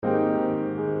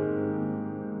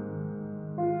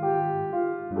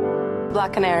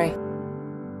Black Canary.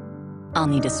 I'll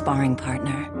need a sparring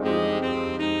partner.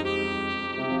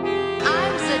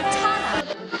 I'm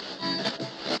Zatanna.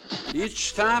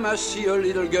 Each time I see a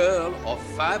little girl of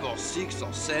 5 or 6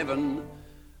 or 7,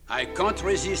 I can't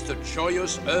resist a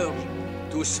joyous urge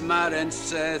to smile and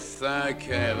say thank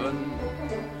heaven.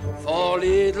 For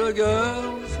little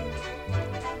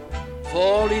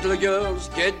girls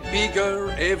get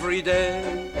bigger every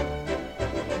day.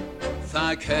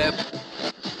 Thank heaven.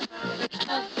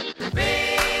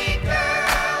 Big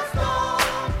girls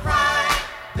don't cry.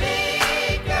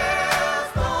 Big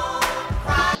girls don't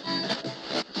cry.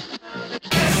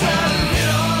 It's a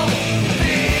little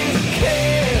thing to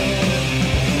kill.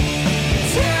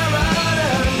 Tear out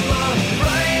of my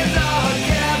brains all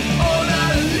gap. Oh, the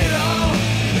little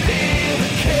thing to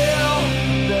kill.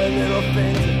 The little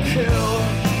thing to kill.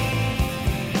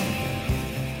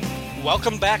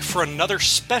 Welcome back for another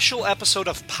special episode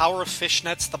of Power of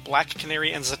Fishnets, the Black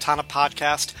Canary and Zatanna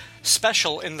podcast.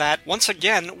 Special in that, once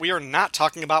again, we are not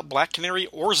talking about Black Canary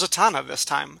or Zatanna this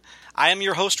time. I am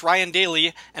your host, Ryan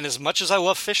Daly, and as much as I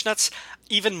love fishnets,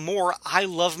 even more, I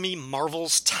love me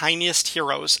Marvel's tiniest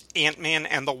heroes, Ant-Man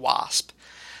and the Wasp.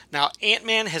 Now,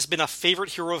 Ant-Man has been a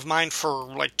favorite hero of mine for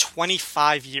like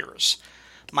 25 years.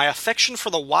 My affection for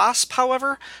the Wasp,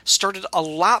 however, started a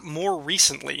lot more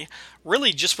recently,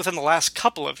 really just within the last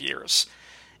couple of years.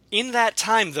 In that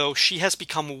time, though, she has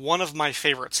become one of my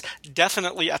favorites,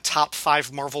 definitely a top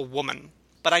 5 Marvel woman.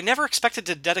 But I never expected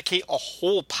to dedicate a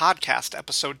whole podcast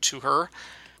episode to her,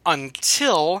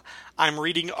 until I'm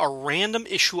reading a random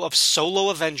issue of Solo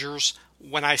Avengers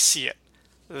when I see it.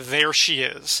 There she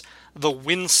is, the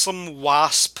winsome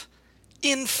Wasp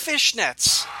in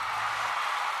fishnets!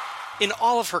 In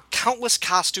all of her countless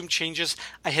costume changes,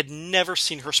 I had never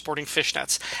seen her sporting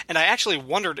fishnets, and I actually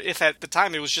wondered if at the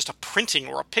time it was just a printing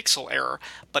or a pixel error,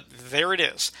 but there it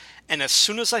is. And as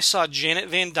soon as I saw Janet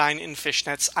Van Dyne in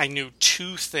fishnets, I knew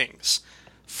 2 things.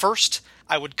 First,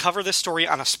 I would cover this story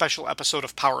on a special episode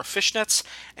of Power of Fishnets,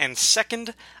 and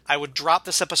second, I would drop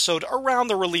this episode around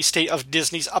the release date of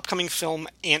Disney's upcoming film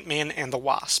Ant-Man and the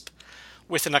Wasp.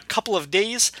 Within a couple of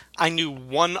days, I knew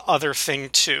one other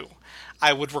thing too.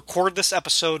 I would record this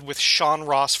episode with Sean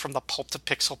Ross from the Pulp to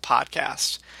Pixel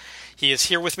podcast. He is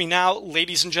here with me now.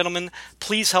 Ladies and gentlemen,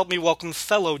 please help me welcome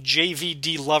fellow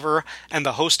JVD lover and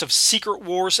the host of Secret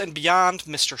Wars and Beyond,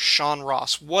 Mr. Sean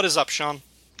Ross. What is up, Sean?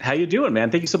 How you doing,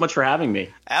 man? Thank you so much for having me.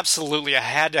 Absolutely. I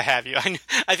had to have you.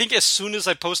 I think as soon as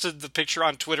I posted the picture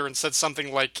on Twitter and said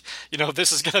something like,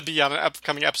 this is going to be on an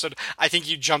upcoming episode, I think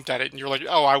you jumped at it and you're like,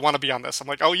 oh, I want to be on this. I'm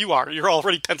like, oh, you are. You're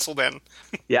already penciled in.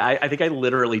 Yeah, I think I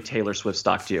literally Taylor Swift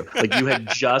stalked you. Like, you had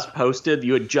just posted,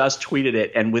 you had just tweeted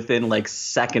it, and within like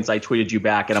seconds I tweeted you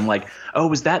back, and I'm like, oh,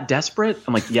 was that desperate?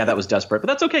 I'm like, yeah, that was desperate. But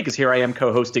that's okay, because here I am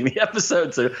co-hosting the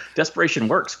episode, so desperation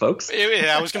works, folks.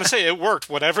 I was going to say, it worked,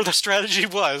 whatever the strategy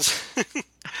was.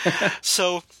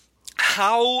 So,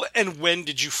 how and when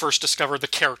did you first discover the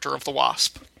character of the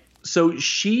Wasp? So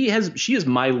she is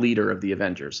my leader of the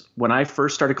Avengers. When I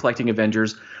first started collecting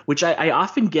Avengers, which I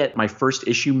often get my first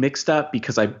issue mixed up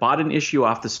because I bought an issue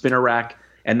off the spinner rack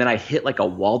and then I hit like a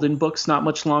Walden Books not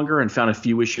much longer and found a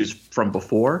few issues from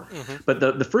before. Mm-hmm. But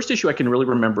the first issue I can really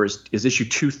remember is issue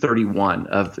 231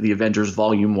 of the Avengers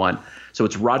Volume 1. So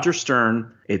it's Roger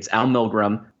Stern, it's Al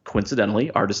Milgrom,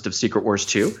 coincidentally, artist of Secret Wars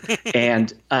 2.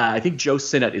 And I think Joe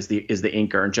Sinnott is the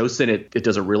inker. And Joe Sinnott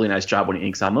does a really nice job when he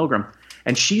inks Al Milgrom.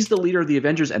 And she's the leader of the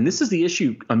Avengers. And this is the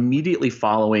issue immediately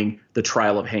following the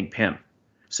trial of Hank Pym.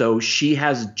 So she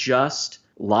has just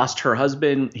lost her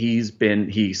husband.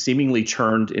 He seemingly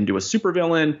turned into a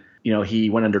supervillain. He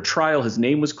went under trial. His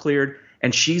name was cleared.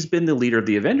 And she's been the leader of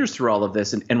the Avengers through all of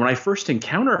this. And when I first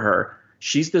encounter her,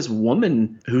 she's this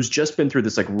woman who's just been through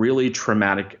this like really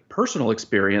traumatic personal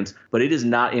experience, but it is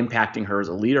not impacting her as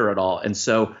a leader at all. And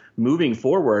so moving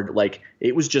forward, like,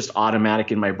 it was just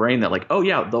automatic in my brain that like, oh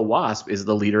yeah, the Wasp is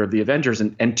the leader of the Avengers.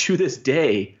 And to this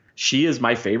day, she is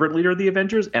my favorite leader of the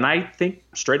Avengers. And I think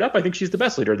straight up, I think she's the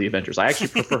best leader of the Avengers. I actually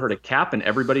prefer her to Cap and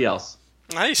everybody else.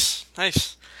 Nice.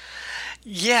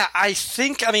 Yeah, I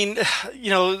think,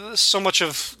 so much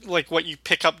of like what you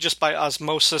pick up just by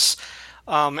osmosis,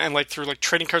 and like through like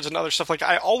trading cards and other stuff, like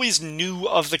I always knew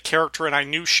of the character and I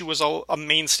knew she was a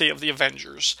mainstay of the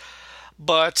Avengers.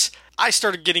 But I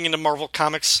started getting into Marvel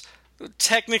Comics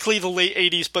technically the late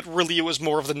 80s, but really it was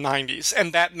more of the 90s,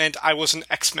 and that meant I was an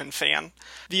X-Men fan.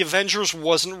 The Avengers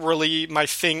wasn't really my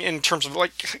thing in terms of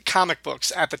like comic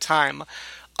books at the time,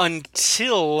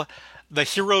 until the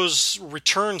Heroes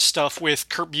Return stuff with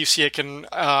Kurt Busiek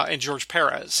and George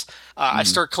Perez. I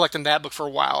started collecting that book for a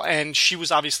while, and she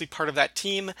was obviously part of that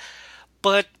team.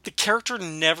 but the character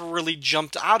never really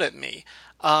jumped out at me.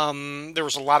 There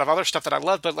was a lot of other stuff that I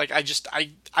loved, but like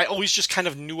I always just kind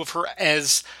of knew of her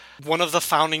as one of the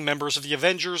founding members of the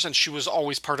Avengers, and she was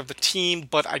always part of the team,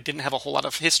 but I didn't have a whole lot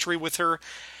of history with her.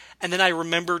 And then I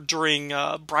remember during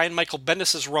Brian Michael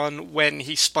Bendis' run when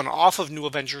he spun off of New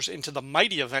Avengers into the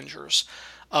Mighty Avengers,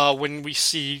 when we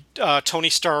see Tony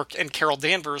Stark and Carol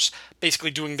Danvers basically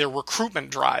doing their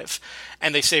recruitment drive.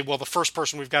 And they say, well, the first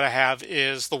person we've got to have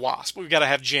is the Wasp. We've got to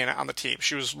have Janet on the team.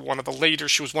 She was one of the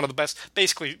leaders. She was one of the best,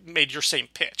 basically made your same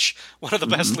pitch. One of the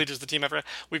best leaders the team ever had.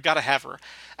 We've got to have her.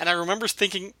 And I remember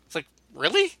thinking, it's like,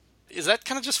 really? Is that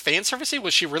kind of just fan servicey?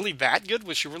 Was she really that good?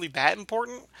 Was she really that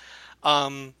important?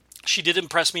 She did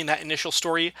impress me in that initial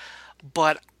story,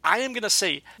 but I am going to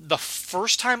say the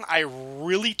first time I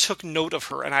really took note of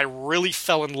her and I really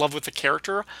fell in love with the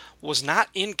character was not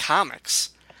in comics.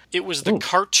 It was the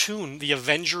cartoon, The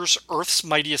Avengers Earth's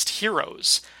Mightiest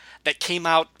Heroes, that came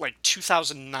out like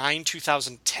 2009,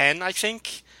 2010, I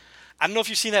think. I don't know if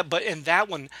you've seen that, but in that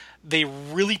one, they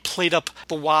really played up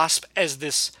the Wasp as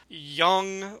this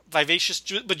young, vivacious,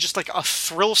 but just like a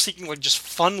thrill-seeking, like just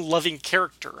fun-loving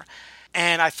character.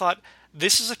 And I thought,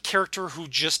 this is a character who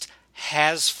just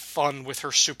has fun with her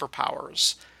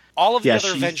superpowers. All of the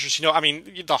other Avengers, you know, I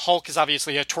mean, the Hulk is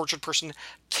obviously a tortured person.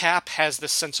 Cap has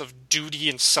this sense of duty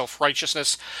and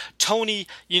self-righteousness. Tony,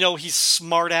 you know, he's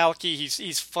smart alecky,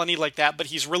 he's funny like that, but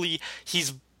he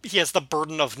has the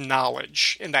burden of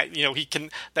knowledge in that, you know, he can,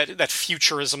 that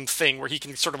futurism thing where he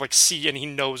can sort of like see and he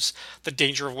knows the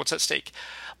danger of what's at stake.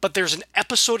 But there's an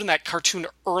episode in that cartoon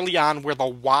early on where the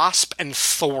Wasp and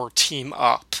Thor team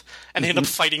up and they end up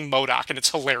fighting MODOK, and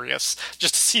it's hilarious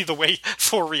just to see the way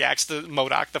Thor reacts to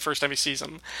MODOK the first time he sees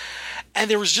him. And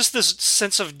there was just this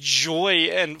sense of joy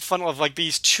and fun of like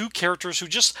these two characters who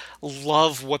just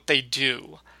love what they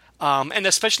do. And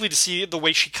especially to see the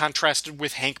way she contrasted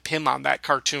with Hank Pym on that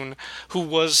cartoon, who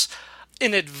was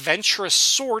an adventurous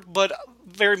sort, but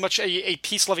very much a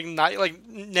peace-loving, like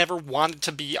never wanted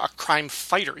to be a crime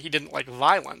fighter. He didn't like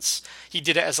violence. He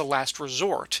did it as a last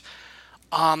resort.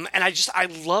 And I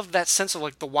love that sense of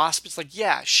like the Wasp. It's like,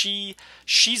 yeah,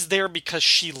 she's there because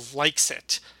she likes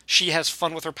it. She has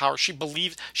fun with her power. She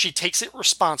believes, she takes it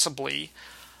responsibly,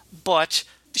 but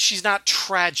she's not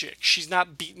tragic. She's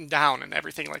not beaten down and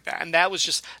everything like that. And that was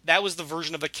the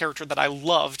version of the character that I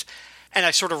loved. And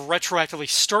I sort of retroactively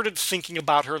started thinking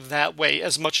about her that way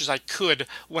as much as I could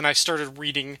when I started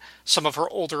reading some of her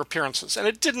older appearances. And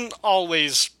it didn't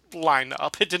always line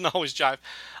up. It didn't always jive.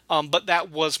 But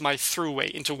that was my throughway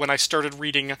into when I started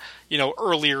reading, you know,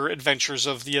 earlier adventures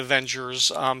of the Avengers.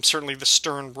 Certainly the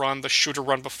Stern run, the Shooter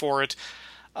run before it,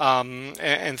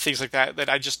 and things like that. That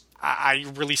I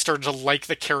really started to like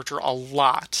the character a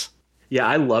lot. Yeah,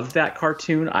 I loved that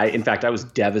cartoon. In fact, I was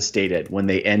devastated when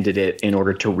they ended it in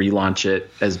order to relaunch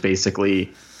it as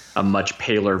basically a much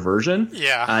paler version.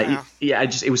 Yeah.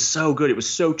 It was so good. It was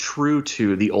so true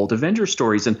to the old Avengers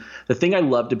stories. And the thing I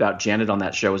loved about Janet on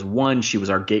that show is, one, she was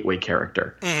our gateway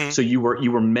character. Mm-hmm. So you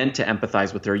were meant to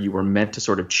empathize with her. You were meant to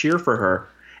sort of cheer for her.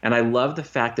 And I love the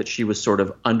fact that she was sort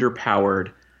of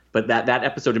underpowered. But that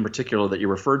episode in particular that you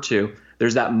referred to,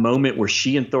 there's that moment where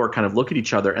she and Thor kind of look at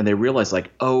each other and they realize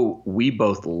like, oh, we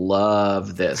both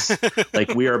love this.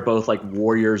 Like we are both like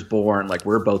warriors born, like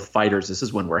we're both fighters. This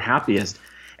is when we're happiest.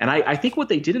 And I think what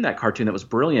they did in that cartoon that was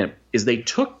brilliant is they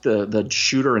took the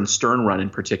Shooter and Stern run in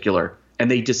particular and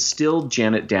they distilled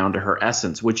Janet down to her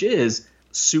essence, which is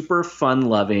super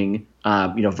fun-loving,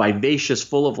 vivacious,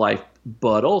 full of life,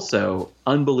 but also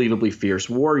unbelievably fierce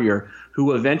warrior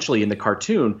who eventually in the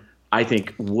cartoon, I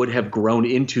think, would have grown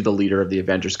into the leader of the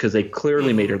Avengers because they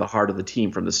clearly made her the heart of the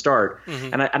team from the start.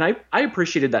 Mm-hmm. And I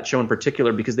appreciated that show in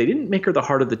particular because they didn't make her the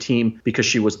heart of the team because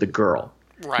she was the girl.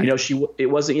 Right. You know, it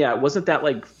wasn't that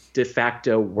like de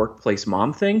facto workplace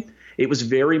mom thing. It was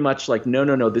very much like,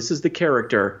 no, this is the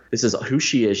character. This is who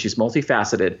she is. She's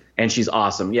multifaceted and she's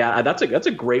awesome. Yeah, that's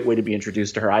a great way to be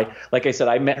introduced to her. Like I said,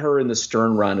 I met her in the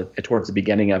Stern run towards the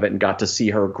beginning of it and got to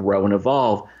see her grow and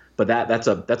evolve. But that's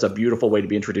a beautiful way to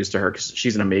be introduced to her because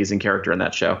she's an amazing character in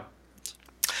that show.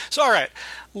 So, all right,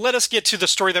 let us get to the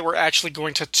story that we're actually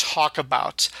going to talk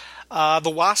about.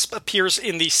 The Wasp appears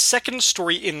in the second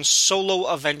story in Solo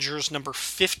Avengers number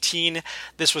 15.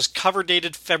 This was cover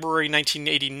dated February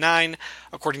 1989.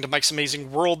 According to Mike's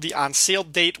Amazing World, the on-sale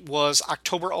date was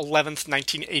October 11th,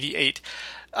 1988.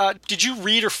 Did you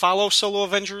read or follow Solo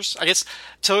Avengers? I guess,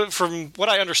 from what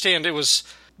I understand, it was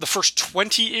the first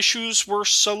 20 issues were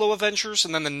Solo Avengers,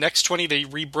 and then the next 20 they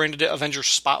rebranded it Avengers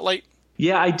Spotlight.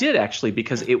 Yeah, I did actually,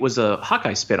 because it was a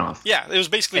Hawkeye spinoff. Yeah, it was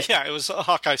basically it was a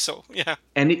Hawkeye. So yeah,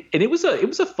 And it was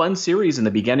a fun series in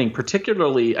the beginning.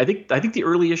 Particularly, I think the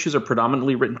early issues are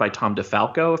predominantly written by Tom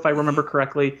DeFalco, if I remember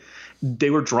correctly.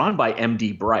 They were drawn by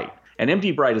M.D. Bright, and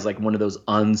M.D. Bright is like one of those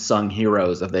unsung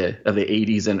heroes of the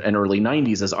 80s and early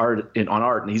 90s as art,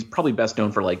 and he's probably best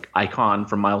known for like Icon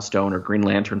from Milestone or Green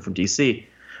Lantern from DC.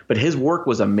 But his work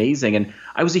was amazing, and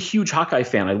I was a huge Hawkeye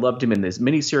fan. I loved him in this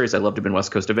miniseries. I loved him in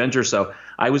West Coast Avengers, so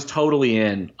I was totally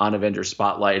in on Avengers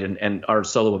Spotlight and our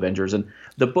solo Avengers. And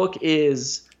the book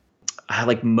is,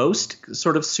 like most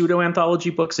sort of pseudo-anthology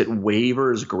books, it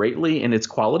wavers greatly in its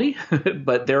quality,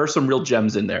 but there are some real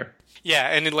gems in there. Yeah,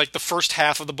 and in like the first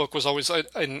half of the book was always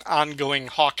an ongoing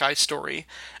Hawkeye story,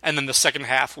 and then the second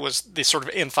half was the sort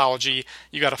of anthology.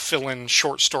 You got to fill in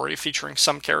short story featuring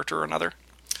some character or another.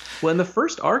 Well, and the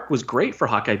first arc was great for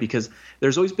Hawkeye because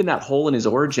there's always been that hole in his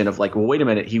origin of like, well, wait a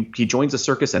minute, he joins a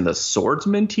circus and the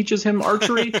swordsman teaches him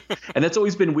archery, and that's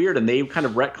always been weird. And they kind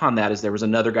of retconned that as there was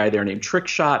another guy there named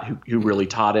Trickshot who really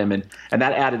taught him, and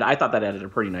I thought that added a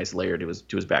pretty nice layer to his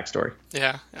backstory.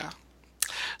 Yeah.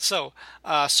 So,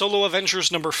 Solo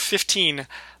Avengers number 15,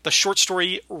 the short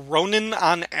story Ronin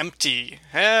on Empty.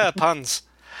 Puns.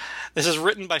 This is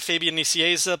written by Fabian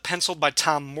Nicieza, penciled by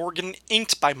Tom Morgan,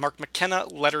 inked by Mark McKenna,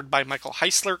 lettered by Michael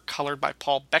Heisler, colored by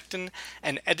Paul Beckton,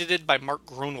 and edited by Mark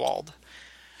Grunwald.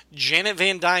 Janet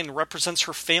Van Dyne represents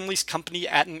her family's company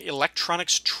at an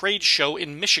electronics trade show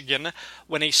in Michigan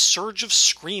when a surge of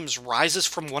screams rises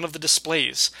from one of the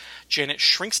displays. Janet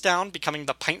shrinks down, becoming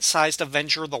the pint-sized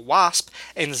Avenger the Wasp,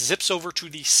 and zips over to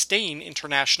the Stain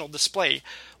International display,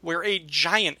 where a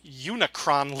giant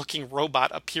Unicron-looking robot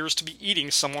appears to be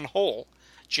eating someone whole.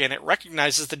 Janet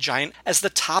recognizes the giant as the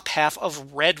top half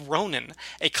of Red Ronin,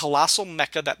 a colossal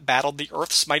mecha that battled the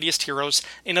Earth's mightiest heroes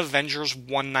in Avengers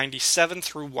 197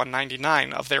 through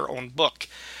 199 of their own book.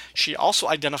 She also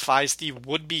identifies the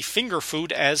would-be finger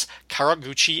food as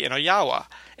Karaguchi Inoyawa,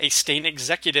 a Stain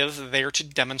executive there to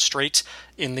demonstrate,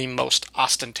 in the most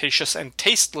ostentatious and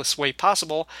tasteless way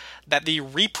possible, that the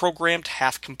reprogrammed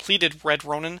half-completed Red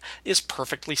Ronin is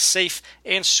perfectly safe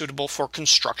and suitable for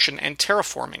construction and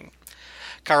terraforming.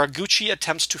 Karaguchi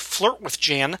attempts to flirt with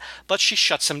Jan, but she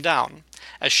shuts him down.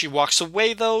 As she walks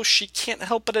away, though, she can't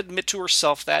help but admit to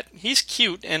herself that he's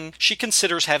cute and she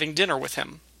considers having dinner with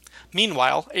him.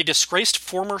 Meanwhile, a disgraced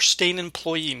former Stain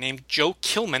employee named Joe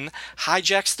Kilman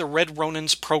hijacks the Red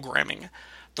Ronin's programming.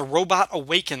 The robot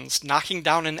awakens, knocking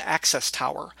down an access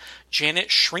tower. Janet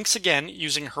shrinks again,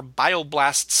 using her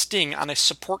bioblast sting on a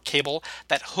support cable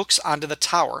that hooks onto the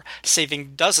tower,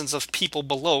 saving dozens of people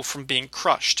below from being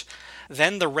crushed.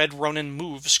 Then the Red Ronin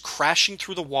moves, crashing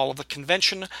through the wall of the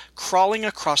convention, crawling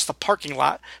across the parking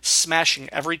lot, smashing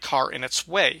every car in its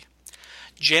way.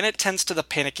 Janet tends to the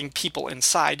panicking people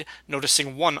inside,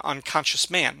 noticing one unconscious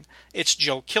man. It's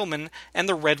Joe Kilman, and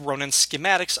the Red Ronin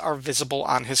schematics are visible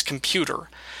on his computer.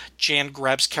 Jan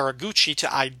grabs Karaguchi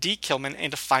to ID Kilman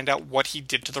and to find out what he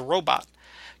did to the robot.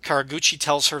 Karaguchi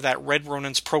tells her that Red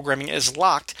Ronin's programming is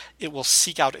locked. It will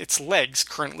seek out its legs,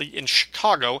 currently in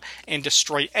Chicago, and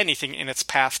destroy anything in its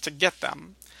path to get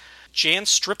them. Jan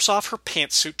strips off her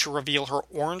pantsuit to reveal her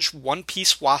orange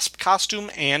one-piece wasp costume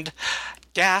and,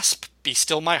 gasp, be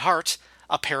still my heart,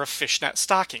 a pair of fishnet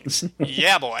stockings.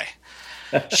 Yeah, boy.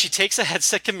 She takes a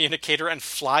headset communicator and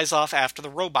flies off after the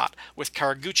robot, with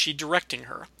Karaguchi directing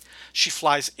her. She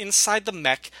flies inside the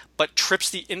mech, but trips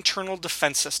the internal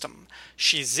defense system.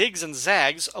 She zigs and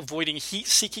zags, avoiding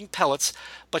heat-seeking pellets,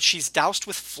 but she's doused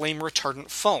with flame-retardant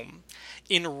foam.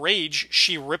 In rage,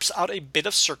 she rips out a bit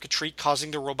of circuitry,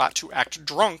 causing the robot to act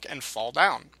drunk and fall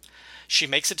down. She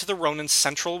makes it to the Ronin's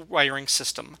central wiring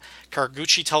system.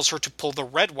 Karaguchi tells her to pull the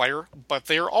red wire, but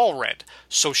they are all red,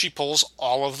 so she pulls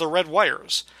all of the red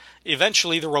wires.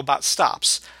 Eventually, the robot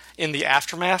stops. In the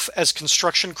aftermath, as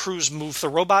construction crews move the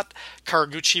robot,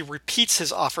 Karaguchi repeats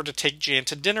his offer to take Jan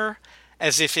to dinner.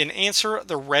 As if in answer,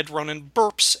 the Red Ronin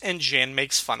burps and Jan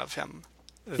makes fun of him.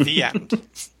 The end.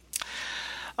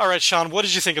 All right, Sean, what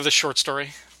did you think of this short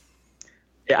story?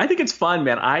 Yeah, I think it's fun,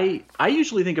 man. I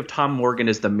usually think of Tom Morgan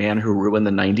as the man who ruined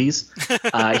the 90s.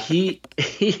 He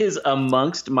is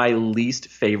amongst my least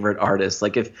favorite artists.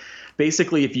 Like if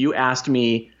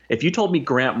you told me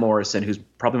Grant Morrison, who's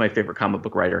probably my favorite comic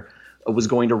book writer, was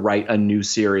going to write a new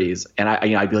series, and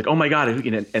I'd be like, oh my God,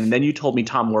 and then you told me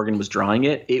Tom Morgan was drawing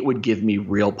it, it would give me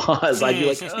real pause. I'd be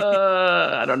like,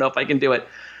 I don't know if I can do it.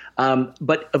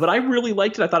 But I really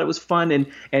liked it. I thought it was fun.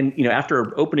 And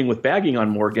after opening with bagging on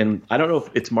Morgan, I don't know if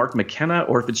it's Mark McKenna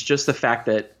or if it's just the fact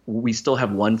that we still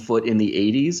have one foot in the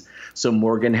 80s. So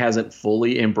Morgan hasn't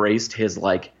fully embraced his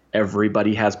like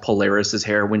everybody has Polaris's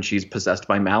hair when she's possessed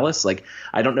by malice. Like,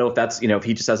 I don't know if that's, if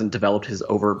he just hasn't developed his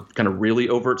really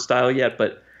overt style yet,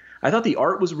 but I thought the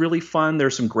art was really fun.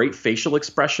 There's some great facial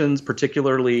expressions,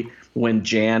 particularly when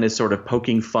Jan is sort of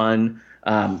poking fun,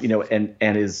 and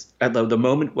is at the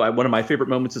moment. One of my favorite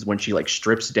moments is when she like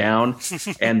strips down,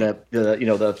 and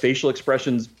the facial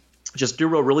expressions just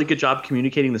do a really good job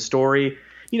communicating the story.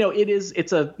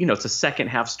 It's a second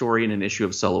half story in an issue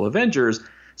of Solo Avengers,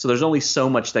 so there's only so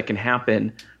much that can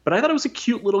happen. But I thought it was a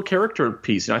cute little character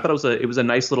piece. I thought it was a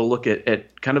nice little look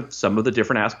at kind of some of the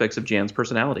different aspects of Jan's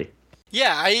personality.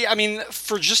 Yeah, I mean,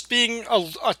 for just being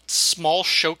a small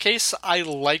showcase, I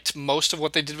liked most of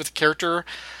what they did with the character.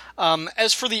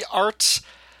 As for the art,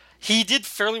 he did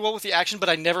fairly well with the action, but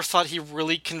I never thought he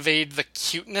really conveyed the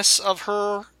cuteness of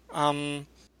her.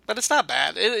 But it's not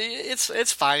bad.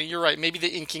 It's fine. You're right. Maybe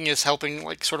the inking is helping,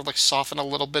 sort of soften a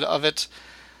little bit of it.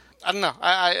 I don't know.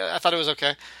 I thought it was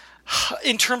okay.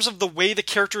 In terms of the way the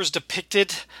character is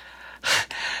depicted,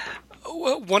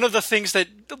 one of the things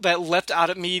that leapt out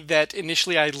at me that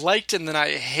initially I liked and then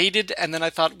I hated, and then I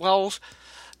thought, well,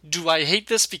 do I hate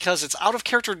this because it's out of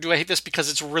character, or do I hate this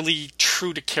because it's really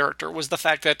true to character, was the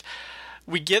fact that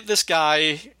we get this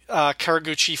guy,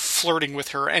 Karaguchi, flirting with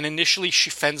her, and initially she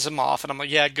fends him off, and I'm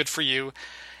like, yeah, good for you.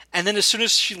 And then as soon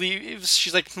as she leaves,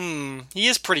 she's like, he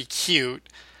is pretty cute.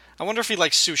 I wonder if he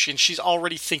likes sushi, and she's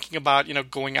already thinking about,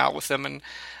 going out with him,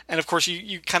 and of course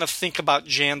you kind of think about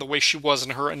Jan the way she was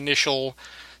in her initial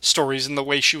stories, and the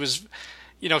way she was,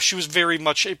 she was very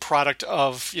much a product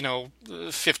of,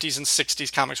 50s and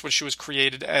 60s comics when she was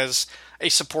created as a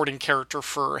supporting character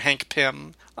for Hank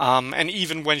Pym, and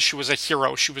even when she was a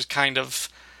hero, she was kind of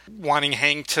wanting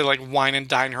Hank to wine and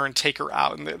dine her and take her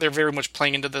out, and they're very much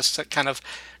playing into this kind of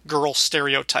girl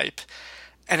stereotype,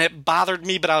 and it bothered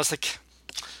me, but I was like,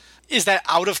 is that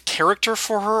out of character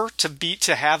for her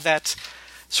to have that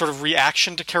sort of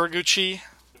reaction to Karaguchi?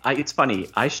 It's funny.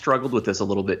 I struggled with this a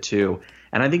little bit too,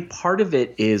 and I think part of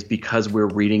it is because we're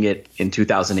reading it in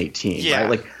 2018,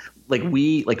 yeah. Right?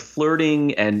 We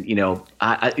flirting, and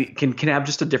it can have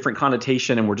just a different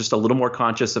connotation, and we're just a little more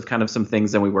conscious of kind of some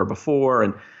things than we were before,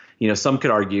 and some could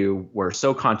argue we're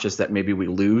so conscious that maybe we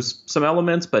lose some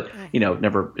elements, but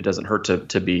it doesn't hurt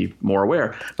to be more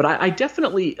aware. But I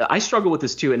definitely struggle with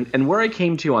this too, and where I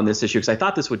came to on this issue, because I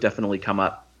thought this would definitely come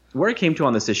up, where I came to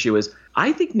on this issue is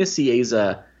I think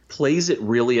Nicieza plays it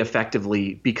really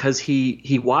effectively because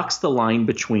he walks the line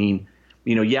between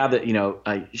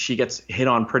she gets hit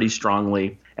on pretty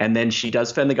strongly, and then she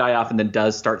does fend the guy off, and then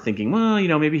does start thinking, well,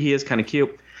 maybe he is kind of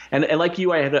cute. And like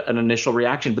you, I had an initial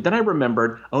reaction, but then I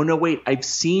remembered, oh no, wait, I've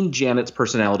seen Janet's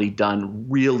personality done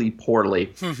really poorly.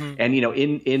 Mm-hmm. And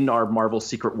in our Marvel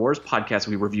Secret Wars podcast,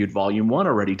 we reviewed Volume 1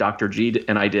 already. Dr. G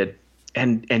and I did.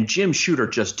 And Jim Shooter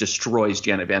just destroys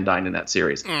Janet Van Dyne in that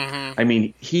series. Mm-hmm. I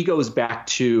mean, he goes back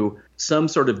to some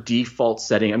sort of default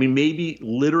setting. I mean, maybe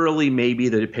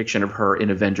the depiction of her in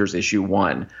Avengers issue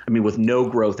 1. I mean, with no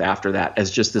growth after that,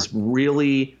 as just this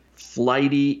really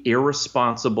flighty,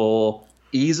 irresponsible,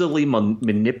 easily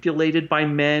manipulated by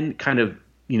men, kind of,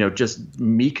 just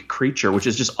meek creature, which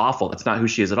is just awful. That's not who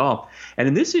she is at all. And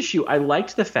in this issue, I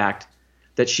liked the fact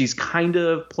that she's kind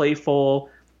of playful.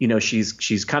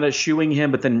 She's kind of shooing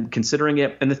him, but then considering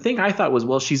it. And the thing I thought was,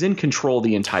 well, she's in control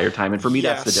the entire time. And for me,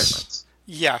 yes. That's the difference.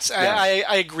 Yes, yeah.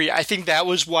 I agree. I think that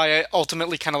was why I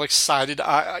ultimately kind of sided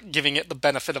giving it the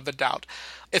benefit of the doubt.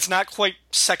 It's not quite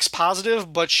sex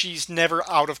positive, but she's never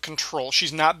out of control.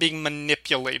 She's not being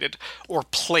manipulated or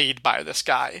played by this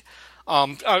guy.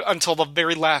 Until the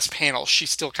very last panel,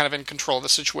 she's still kind of in control of the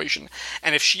situation.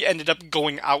 And if she ended up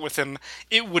going out with him,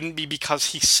 it wouldn't be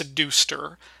because he seduced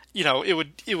her.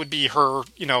 It would be her,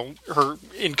 her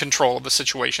in control of the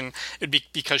situation. It'd be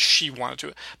because she wanted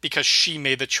to, because she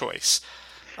made the choice.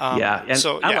 I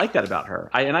like that about her.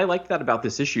 I like that about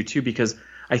this issue too, because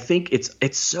I think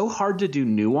it's so hard to do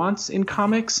nuance in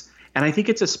comics, and I think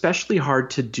it's especially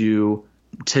hard to do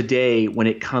today when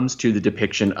it comes to the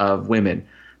depiction of women.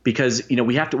 Because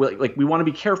we have to we want to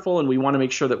be careful, and we want to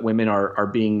make sure that women are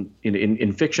being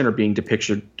in fiction are being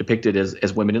depicted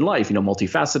as women in life,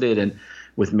 multifaceted and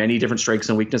with many different strengths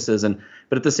and weaknesses.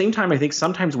 But at the same time, I think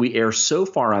sometimes we err so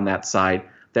far on that side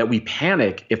that we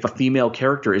panic if a female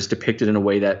character is depicted in a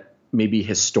way that maybe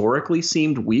historically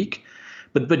seemed weak.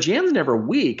 But Jan's never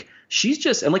weak. She's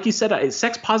just, and like you said,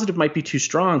 sex positive might be too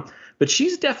strong, but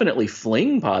she's definitely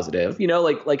fling positive.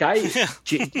 Jan's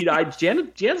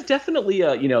definitely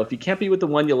if you can't be with the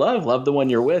one you love the one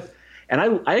you're with.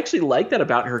 And I actually like that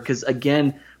about her, because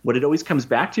again, what it always comes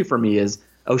back to for me is,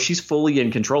 oh, she's fully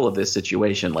in control of this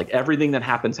situation. Like, everything that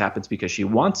happens because she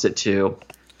wants it to.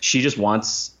 She just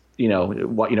wants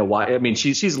why. I mean,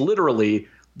 she's literally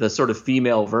the sort of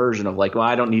female version of like, well,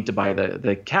 I don't need to buy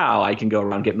the cow. I can go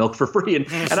around and get milk for free. And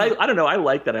I don't know. I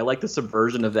like that. I like the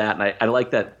subversion of that. And I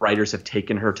like that writers have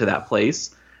taken her to that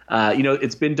place.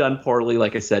 It's been done poorly,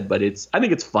 like I said, but I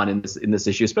think it's fun in this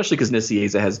issue, especially because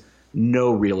Nicieza has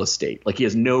no real estate. Like he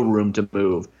has no room to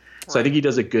move. So I think he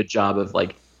does a good job of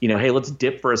like, hey, let's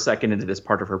dip for a second into this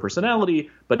part of her personality,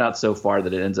 but not so far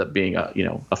that it ends up being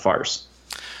a farce.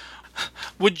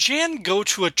 Would Jan go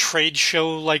to a trade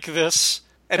show like this?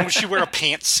 And would she wear a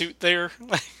pantsuit there?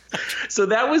 So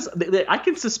that was I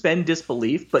can suspend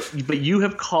disbelief, but you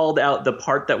have called out the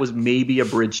part that was maybe a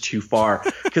bridge too far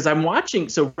because I'm watching.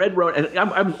 So Red Ronin, and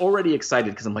I'm already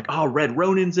excited because I'm like, oh, Red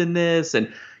Ronin's in this,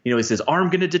 and is his arm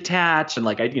going to detach? And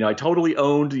like I totally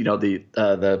owned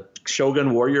the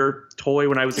Shogun Warrior toy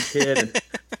when I was a kid, and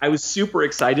I was super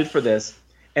excited for this.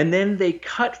 And then they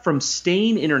cut from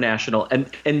Stain International,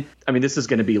 and I mean this is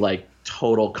going to be like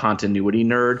total continuity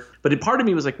nerd, but part of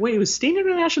me was like, wait, was Stain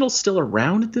International still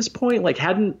around at this point? Like,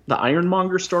 hadn't the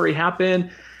Ironmonger story happened?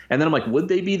 And then I'm like, would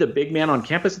they be the big man on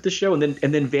campus at the show? And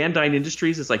then Van Dyne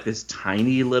Industries is like this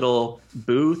tiny little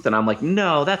booth, and I'm like,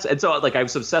 no, and so like I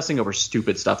was obsessing over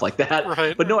stupid stuff like that.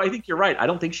 Right. But no, I think you're right. I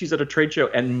don't think she's at a trade show,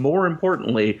 and more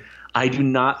importantly, I do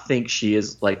not think she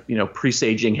is like,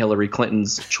 presaging Hillary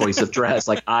Clinton's choice of dress.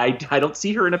 Like I don't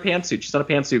see her in a pantsuit. She's not a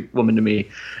pantsuit woman to me.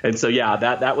 And so, yeah,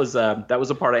 that was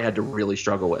a part I had to really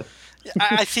struggle with.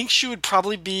 I think she would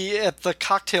probably be at the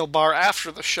cocktail bar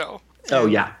after the show. Oh,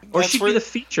 yeah. Or she'd be the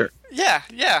feature. Yeah.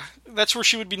 That's where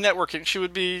she would be networking. She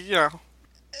would be,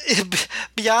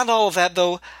 Beyond all of that,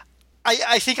 though,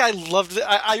 I think I loved it.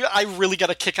 I really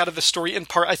got a kick out of the story. In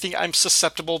part, I think I'm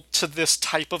susceptible to this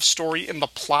type of story in the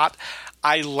plot.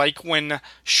 I like when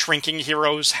shrinking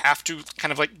heroes have to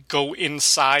kind of like go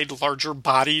inside larger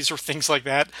bodies or things like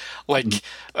that. Like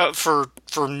for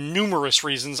numerous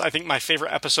reasons, I think my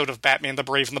favorite episode of Batman: The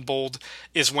Brave and the Bold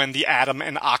is when the Atom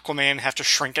and Aquaman have to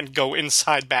shrink and go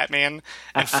inside Batman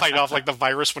and fight off like the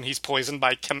virus when he's poisoned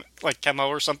by chemo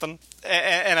or something.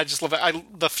 And I just love it.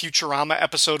 The Futurama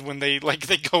episode when they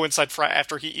go inside Fry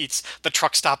after he eats the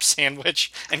truck stop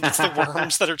sandwich and gets the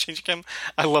worms that are changing him.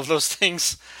 I love those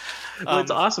things. Well,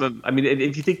 it's awesome. I mean,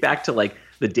 if you think back to like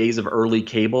the days of early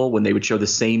cable when they would show the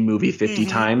same movie 50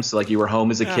 times, so like you were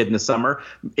home as a kid in the summer,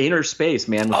 Inner Space,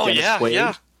 man, with Dennis Quaid.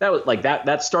 Yeah. That was like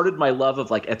that started my love of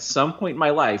like at some point in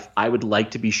my life I would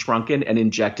like to be shrunken and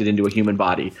injected into a human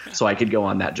body so I could go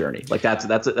on that journey. Like that's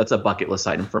a bucket list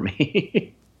item for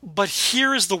me. But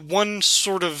here's the one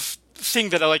sort of thing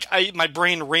that my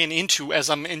brain ran into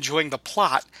as I'm enjoying the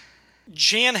plot.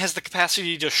 Jan has the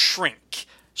capacity to shrink,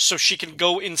 so she can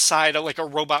go inside a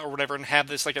robot or whatever and have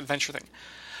this like adventure thing.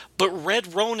 But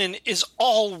Red Ronin is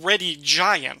already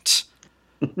giant.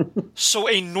 So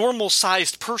a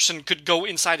normal-sized person could go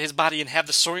inside his body and have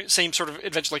the same sort of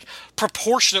adventure. Like,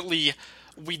 proportionately,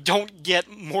 we don't get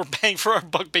more bang for our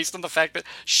buck based on the fact that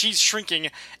she's shrinking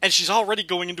and she's already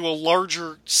going into a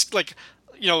larger,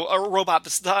 a robot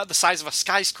that's the size of a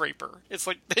skyscraper. It's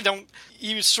like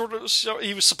he was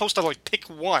supposed to pick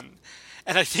one.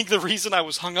 And I think the reason I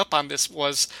was hung up on this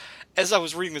was, as I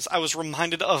was reading this, I was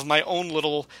reminded of my own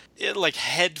little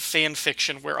head fan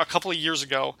fiction where a couple of years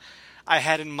ago I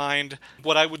had in mind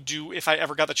what I would do if I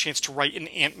ever got the chance to write an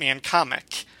Ant-Man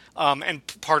comic. And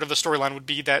part of the storyline would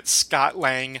be that Scott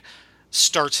Lang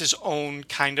starts his own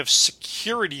kind of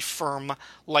security firm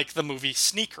like the movie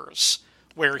Sneakers,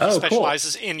 where he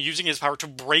specializes in using his power to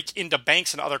break into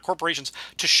banks and other corporations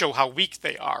to show how weak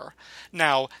they are.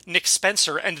 Now, Nick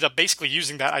Spencer ended up basically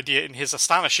using that idea in his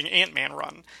astonishing Ant-Man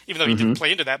run, even though he didn't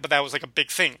play into that, but that was like a big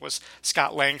thing, was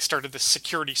Scott Lang started this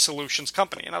security solutions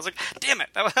company. And I was like, damn it,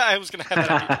 I was going to have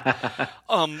that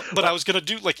idea. But I was going to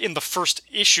do, in the first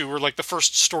issue, or the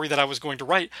first story that I was going to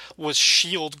write, was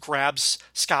S.H.I.E.L.D. grabs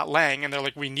Scott Lang, and they're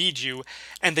like, we need you,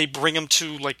 and they bring him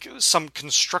to, some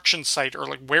construction site or,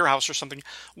 warehouse or something,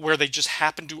 where they just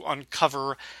happen to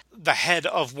uncover the head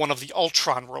of one of the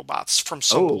Ultron robots from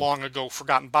some long ago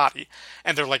forgotten body.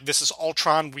 And they're like, this is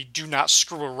Ultron, we do not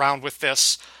screw around with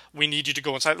this, we need you to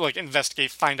go inside,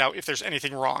 investigate, find out if there's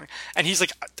anything wrong. And he's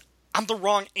like, I'm the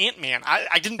wrong Ant-Man,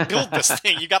 I didn't build this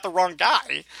thing, you got the wrong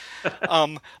guy.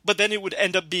 But then it would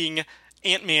end up being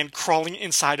Ant-Man crawling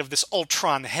inside of this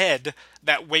Ultron head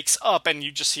that wakes up, and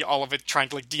you just see all of it trying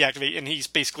to deactivate, and he's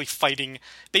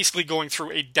basically going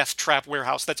through a death trap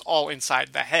warehouse that's all inside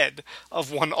the head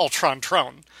of one Ultron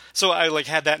drone. So I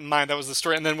had that in mind. That was the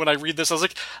story. And then when I read this, I was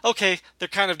like, okay, they're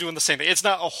kind of doing the same thing. It's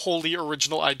not a wholly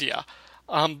original idea.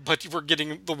 But we're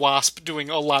getting the Wasp doing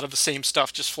a lot of the same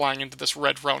stuff, just flying into this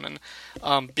Red Ronin,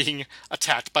 being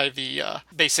attacked by the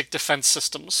basic defense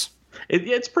systems.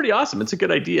 It's pretty awesome. It's a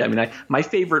good idea. I mean, my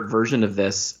favorite version of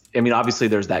this, I mean, obviously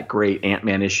there's that great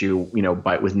Ant-Man issue,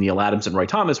 with Neil Adams and Roy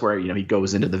Thomas where, he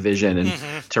goes into the Vision and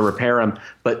to repair him.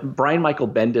 But Brian Michael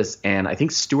Bendis and I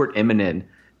think Stuart Immonen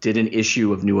did an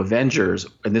issue of New Avengers.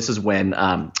 And this is when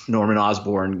Norman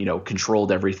Osborn,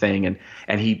 controlled everything.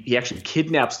 And he actually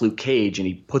kidnaps Luke Cage and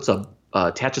he puts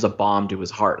attaches a bomb to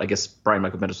his heart. I guess Brian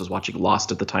Michael Bendis was watching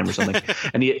Lost at the time or something.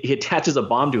 And he attaches a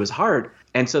bomb to his heart.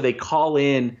 And so they call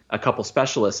in a couple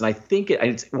specialists. And I think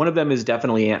one of them is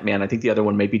definitely Ant-Man. I think the other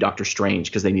one may be Doctor Strange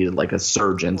because they needed like a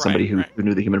surgeon, somebody who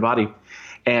knew the human body.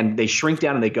 And they shrink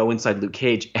down and they go inside Luke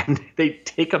Cage and they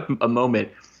take up a moment.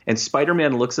 And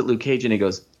Spider-Man looks at Luke Cage and he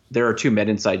goes, "There are 2 men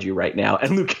inside you right now."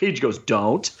 And Luke Cage goes,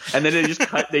 "Don't." And then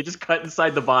they just cut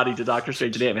inside the body to Doctor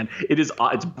Strange and Ant-Man.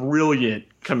 It's brilliant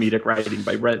comedic writing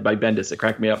by Bendis. It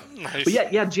cracked me up. Nice. But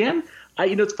yeah, Jan,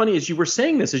 it's funny as you were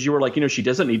saying this, as you were like, she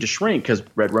doesn't need to shrink because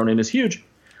Red Ronin is huge.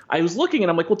 I was looking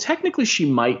and I'm like, well, technically she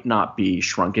might not be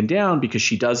shrunken down because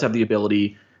she does have the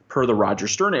ability per the Roger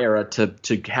Stern era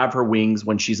to have her wings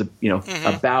when she's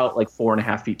about like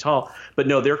 4.5 feet tall. But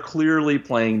no, they're clearly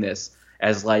playing this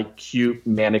as like cute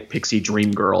manic pixie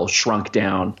dream girl shrunk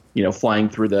down, flying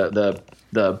through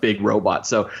the big robot.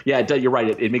 So yeah, you're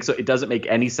right. It doesn't make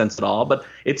any sense at all, but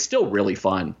it's still really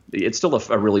fun. It's still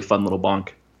a really fun little bonk.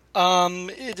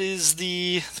 It is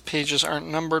the pages aren't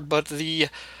numbered, but the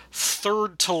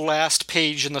third to last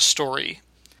page in the story.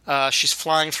 She's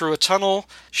flying through a tunnel.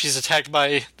 She's attacked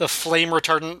by the flame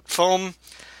retardant foam.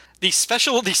 The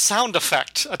sound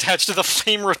effect attached to the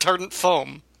flame retardant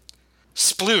foam.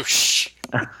 Sploosh.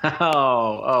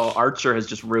 Oh, Archer has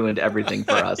just ruined everything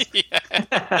for us.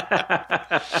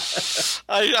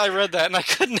 I read that and I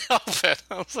couldn't help it.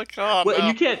 I was like, oh, well, no.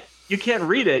 And you can't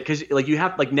read it because you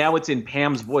have now it's in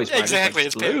Pam's voice. Right? Exactly,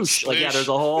 it's Pam's. There's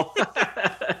a whole.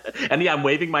 And I'm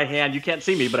waving my hand. You can't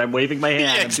see me, but I'm waving my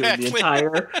hand. Yeah, exactly. I'm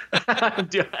doing the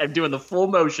entire. I'm doing the full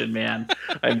motion, man.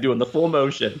 I'm doing the full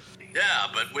motion. Yeah,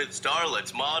 but with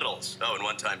starlets, models. Oh, and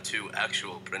one time 2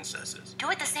 actual princesses. 2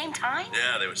 at the same time?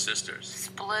 Yeah, they were sisters.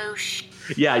 Sploosh.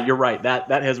 Yeah, you're right. That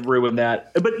has ruined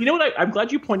that. But you know what? I'm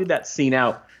glad you pointed that scene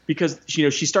out because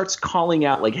she starts calling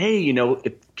out like, "Hey,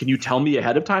 can you tell me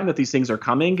ahead of time that these things are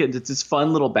coming?" And it's this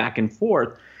fun little back and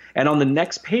forth. And on the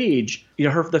next page,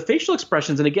 the facial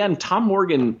expressions. And again, Tom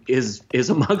Morgan is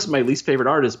amongst my least favorite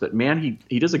artists, but man,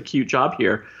 he does a cute job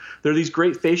here. There are these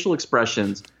great facial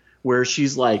expressions where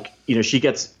she's like, she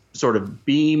gets sort of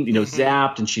beamed,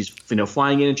 zapped, and she's,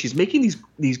 flying in, and she's making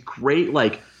these great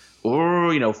like,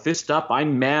 fist up,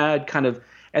 I'm mad kind of,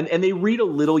 and they read a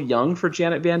little young for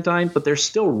Janet Van Dyne, but they're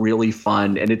still really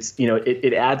fun, and it's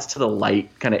it adds to the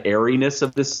light kind of airiness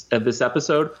of this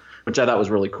episode, which I thought was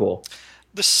really cool.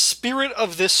 The spirit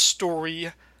of this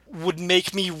story would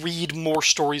make me read more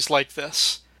stories like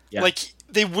this. Yeah. Like,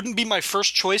 they wouldn't be my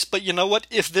first choice, but you know what?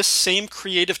 If this same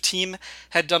creative team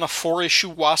had done a 4-issue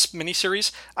Wasp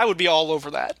miniseries, I would be all over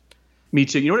that. Me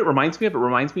too. You know what it reminds me of? It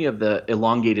reminds me of the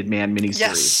Elongated Man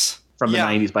miniseries from the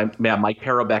 90s by Mike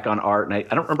Parobeck on art, and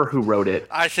I don't remember who wrote it.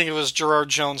 I think it was Gerard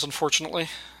Jones, unfortunately.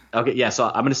 Okay, yeah, so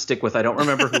I'm going to stick with I don't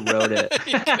remember who wrote it.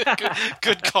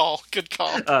 Good call.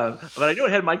 But I know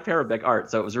it had Mike Parobeck art,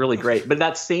 so it was really great. But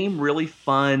that same really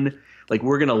fun, like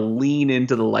we're going to lean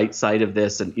into the light side of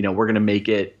this and, we're going to make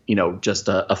it, just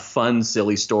a fun,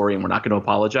 silly story and we're not going to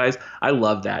apologize. I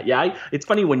love that. Yeah, it's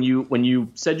funny when you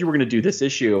said you were going to do this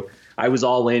issue, I was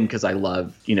all in because I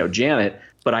love, Janet,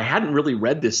 but I hadn't really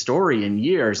read this story in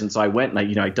years. And so I went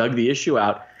and I dug the issue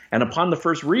out. And upon the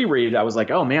first reread, I was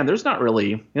like, oh, man, there's not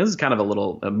really – this is kind of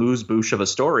a moose-boosh of a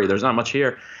story. There's not much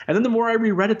here. And then the more I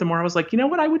reread it, the more I was like, you know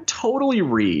what? I would totally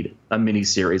read a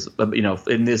miniseries,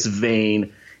 in this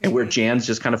vein and where Jan's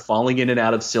just kind of falling in and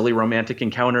out of silly romantic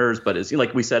encounters, but is,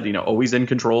 like we said, always in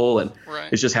control and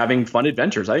is just having fun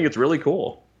adventures. I think it's really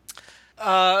cool.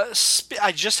 I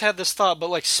just had this thought, but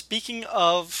like speaking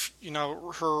of,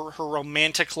 her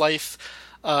romantic life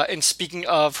and speaking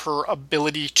of her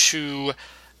ability to –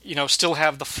 still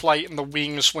have the flight and the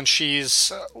wings when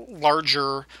she's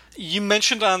larger. You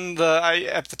mentioned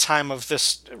at the time of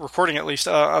this recording, at least,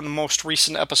 on the most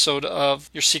recent episode of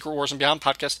your Secret Wars and Beyond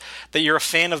podcast, that you're a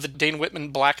fan of the Dane Whitman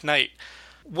Black Knight.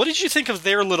 What did you think of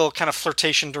their little kind of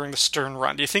flirtation during the Stern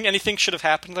run? Do you think anything should have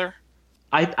happened there?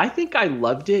 I think I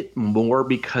loved it more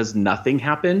because nothing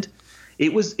happened.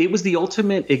 It was the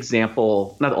ultimate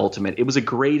example, not ultimate, it was a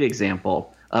great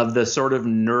example of the sort of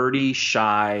nerdy,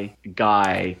 shy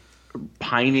guy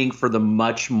pining for the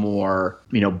much more,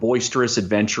 boisterous,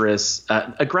 adventurous,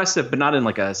 aggressive, but not in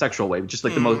like a sexual way, just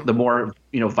like the more,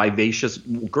 vivacious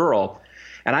girl.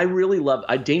 And I really love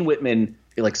Dane Whitman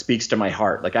it like speaks to my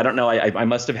heart. Like, I don't know, I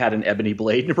must have had an ebony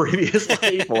blade in a previous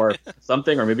life or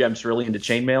something, or maybe I'm just really into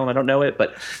chainmail and I don't know it.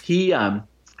 But he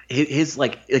his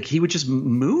like he would just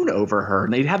moon over her,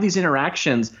 and they'd have these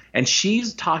interactions, and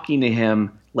she's talking to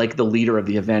him like the leader of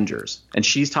the Avengers, and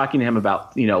she's talking to him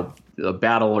about, you know, a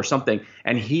battle or something,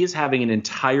 and he is having an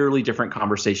entirely different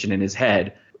conversation in his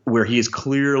head where he is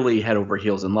clearly head over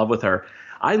heels in love with her.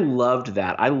 I loved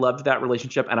that. I loved that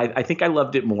relationship, and I think I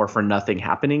loved it more for nothing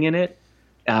happening in it.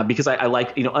 Because I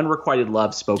like, you know, unrequited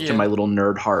love spoke to my little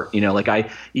nerd heart, you know, like I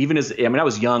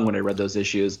was young when I read those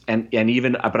issues,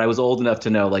 but I was old enough to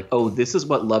know, like, oh, this is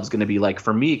what love's going to be like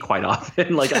for me quite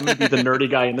often. Like, I'm going to be the nerdy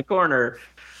guy in the corner,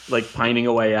 like pining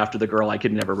away after the girl I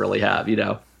could never really have, you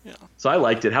know? Yeah. So I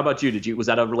liked it. How about you? Was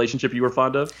that a relationship you were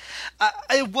fond of?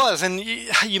 It was, and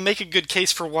you make a good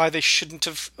case for why they shouldn't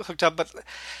have hooked up, but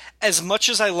as much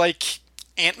as I like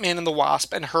Ant-Man and the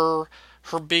Wasp and her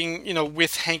being, you know,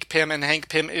 with Hank Pym, and Hank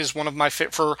Pym is one of my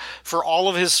for all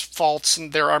of his faults,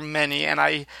 and there are many, and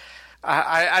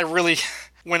I really,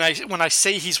 when I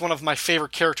say he's one of my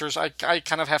favorite characters, I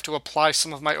kind of have to apply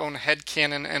some of my own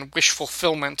headcanon and wish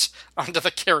fulfillment onto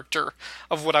the character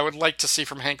of what I would like to see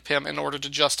from Hank Pym in order to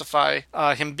justify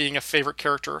him being a favorite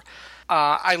character.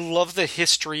 I love the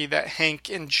history that Hank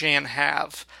and Jan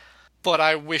have, but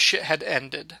I wish it had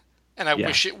ended. And I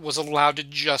wish it was allowed to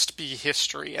just be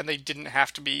history, and they didn't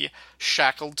have to be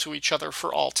shackled to each other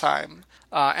for all time.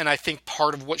 And I think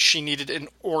part of what she needed in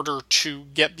order to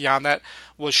get beyond that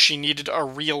was she needed a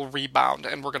real rebound.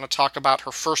 And we're going to talk about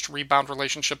her first rebound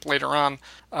relationship later on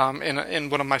in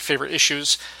one of my favorite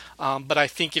issues. But I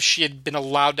think if she had been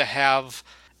allowed to have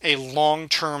a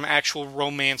long-term actual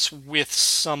romance with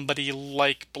somebody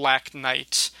like Black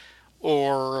Knight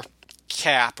or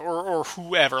Cap or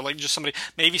whoever, like just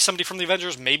maybe somebody from the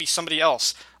Avengers, maybe somebody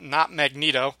else, not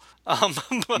Magneto.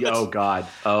 But, oh God,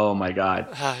 oh my God,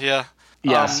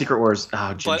 yeah, Secret Wars.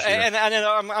 Oh, Jim but and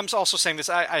I'm also saying this.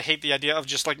 I hate the idea of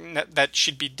just like that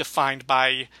should be defined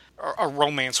by a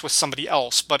romance with somebody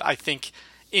else. But I think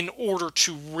in order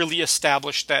to really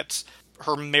establish that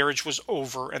her marriage was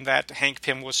over and that Hank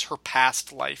Pym was her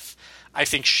past life, I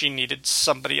think she needed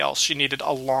somebody else. She needed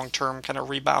a long-term kind of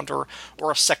rebound or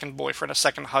a second boyfriend, a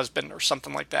second husband, or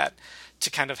something like that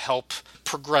to kind of help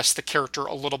progress the character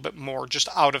a little bit more, just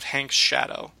out of Hank's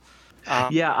shadow.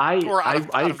 I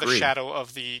out of agree. The shadow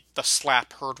of the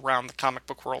slap heard around the comic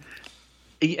book world.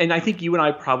 And I think you and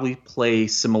I probably play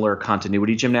similar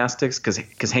continuity gymnastics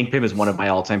because Hank Pym is one of my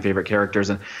all-time favorite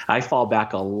characters, and I fall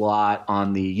back a lot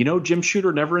on the, you know, Jim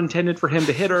Shooter never intended for him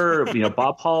to hit her. You know,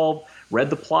 Bob Hall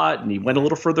read the plot and he went a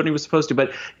little further than he was supposed to.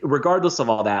 But regardless of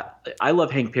all that, I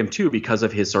love Hank Pym too because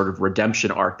of his sort of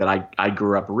redemption arc that I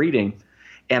grew up reading.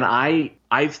 And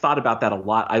I've thought about that a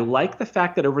lot. I like the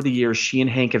fact that over the years she and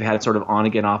Hank have had sort of on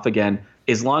again, off again,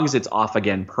 as long as it's off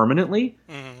again permanently,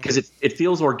 because it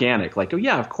feels organic. Like, oh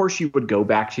yeah, of course you would go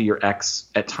back to your ex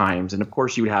at times, and of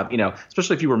course you would have, you know,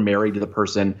 especially if you were married to the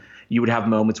person, you would have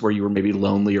moments where you were maybe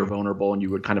lonely or vulnerable, and you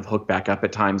would kind of hook back up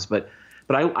at times. But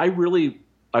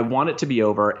I want it to be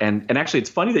over. And actually, it's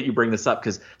funny that you bring this up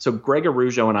because so Greg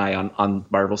Arujo and I on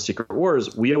Marvel's Secret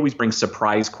Wars, we always bring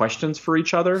surprise questions for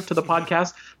each other to the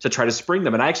podcast to try to spring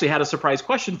them. And I actually had a surprise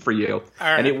question for you. All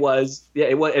right. And it was,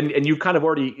 and you kind of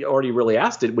already really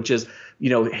asked it, which is, you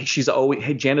know,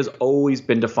 Jan has always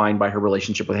been defined by her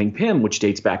relationship with Hank Pym, which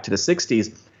dates back to the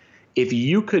 60s. If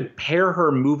you could pair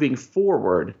her moving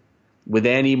forward with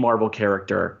any Marvel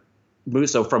character,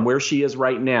 so from where she is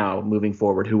right now moving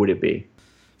forward, who would it be?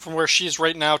 From where she is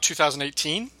right now,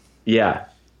 2018? Yeah.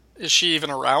 Is she even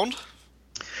around?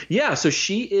 Yeah, so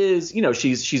she is, you know,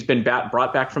 she's been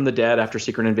brought back from the dead after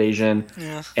Secret Invasion.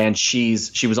 Yeah. And she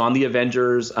was on the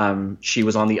Avengers. She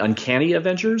was on the Uncanny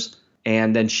Avengers.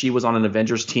 And then she was on an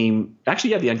Avengers team.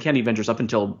 Actually, yeah, the Uncanny Avengers up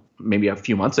until maybe a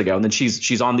few months ago. And then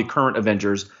she's on the current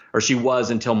Avengers, or she was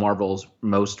until Marvel's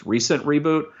most recent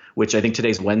reboot, which I think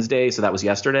today's Wednesday, so that was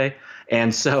yesterday.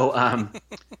 And so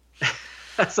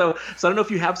So I don't know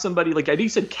if you have somebody like I know you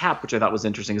said Cap, which I thought was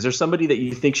interesting. Is there somebody that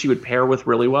you think she would pair with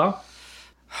really well?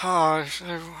 Oh,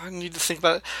 I need to think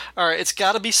about it. All right, it's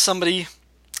got to be somebody.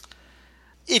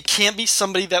 It can't be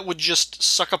somebody that would just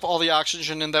suck up all the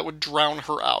oxygen and that would drown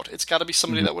her out. It's got to be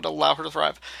somebody that would allow her to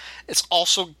thrive. It's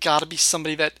also got to be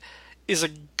somebody that is a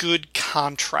good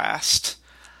contrast.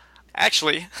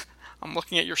 Actually, I'm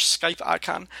looking at your Skype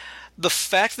icon. The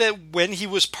fact that when he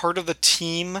was part of the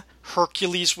team,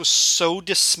 Hercules was so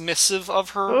dismissive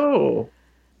of her. Oh,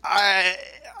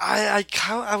 I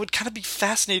would kind of be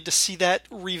fascinated to see that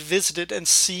revisited and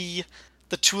see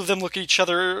the two of them look at each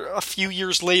other a few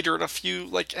years later and a few,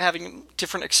 like, having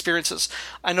different experiences.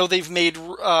 I know they've made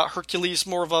Hercules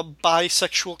more of a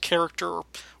bisexual character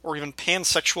or even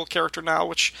pansexual character now,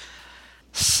 which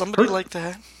somebody like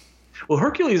that. Well,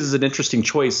 Hercules is an interesting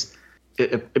choice.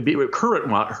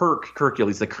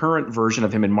 Hercules, the current version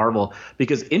of him in Marvel,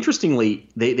 because interestingly,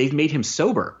 they've made him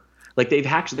sober. Like they've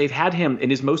had him in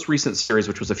his most recent series,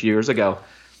 which was a few years ago.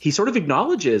 He sort of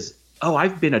acknowledges, "Oh,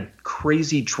 I've been a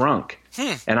crazy drunk,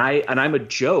 and I'm a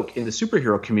joke in the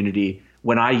superhero community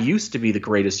when I used to be the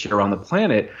greatest hero on the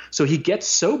planet." So he gets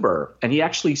sober, and he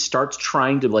actually starts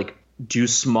trying to like do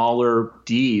smaller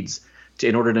deeds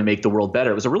in order to make the world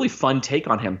better. It was a really fun take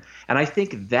on him, and I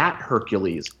think that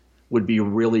Hercules would be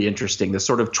really interesting. The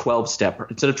sort of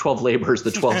 12-step, instead of 12 labors, the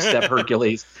 12-step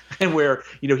Hercules, and where,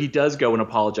 you know, he does go and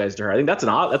apologize to her. I think that's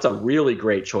a really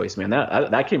great choice, man.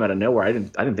 That came out of nowhere. I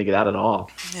didn't think of that at all.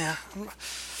 Yeah.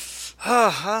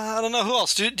 I don't know who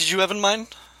else. Did you have in mind?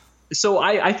 So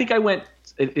I think I went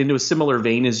into a similar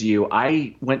vein as you.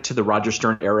 I went to the Roger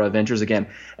Stern era Avengers again,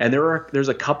 and there's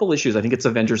a couple issues. I think it's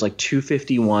Avengers like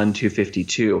 251,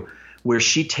 252, where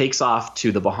she takes off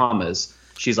to the Bahamas.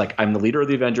 She's like, I'm the leader of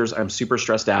the Avengers. I'm super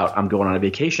stressed out. I'm going on a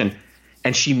vacation.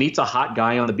 And she meets a hot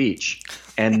guy on the beach,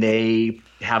 and they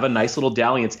have a nice little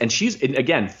dalliance. And she's,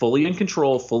 again, fully in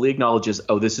control, fully acknowledges,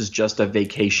 oh, this is just a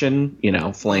vacation, you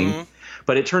know, fling. Mm-hmm.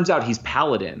 But it turns out he's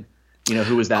Paladin, you know,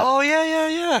 who is that? Oh,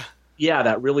 yeah. Yeah,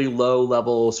 that really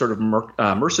low-level sort of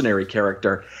mercenary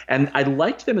character. And I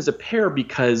liked them as a pair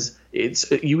because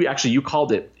you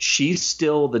called it. She's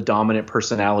still the dominant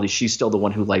personality. She's still the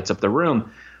one who lights up the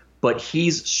room. But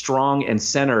he's strong and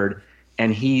centered,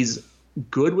 and he's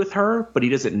good with her, but he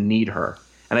doesn't need her.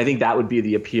 And I think that would be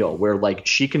the appeal, where like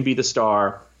she can be the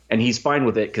star, and he's fine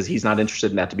with it because he's not interested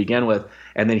in that to begin with.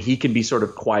 And then he can be sort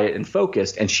of quiet and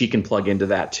focused, and she can plug into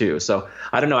that too. So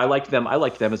I don't know. I liked them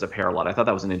as a pair a lot. I thought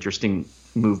that was an interesting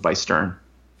move by Stern.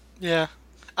 Yeah.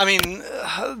 I mean,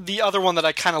 the other one that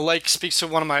I kind of like speaks to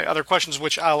one of my other questions,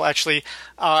 which I'll actually,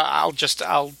 I'll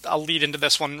lead into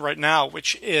this one right now,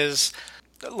 which is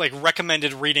like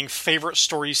recommended reading favorite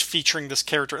stories featuring this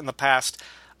character in the past.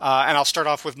 And I'll start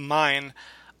off with mine,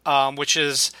 which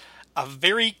is a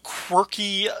very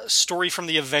quirky story from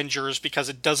the Avengers because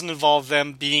it doesn't involve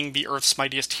them being the Earth's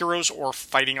mightiest heroes or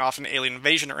fighting off an alien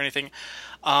invasion or anything.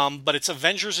 But it's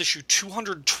Avengers issue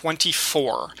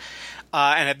 224.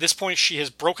 And at this point, she has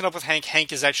broken up with Hank.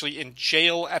 Hank is actually in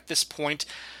jail at this point.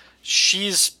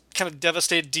 She's kind of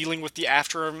devastated, dealing with the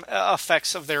after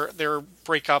effects of their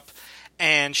breakup.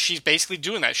 And she's basically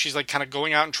doing that. She's like kind of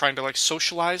going out and trying to like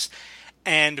socialize.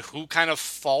 And who kind of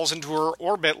falls into her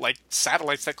orbit like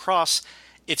satellites that cross?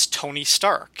 It's Tony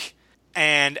Stark.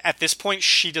 And at this point,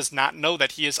 she does not know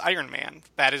that he is Iron Man.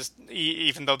 That is,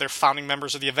 even though they're founding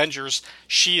members of the Avengers,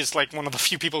 she is like one of the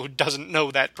few people who doesn't know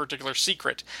that particular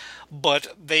secret.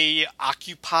 But they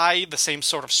occupy the same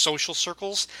sort of social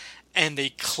circles, and they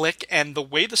click. And the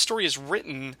way the story is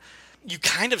written, you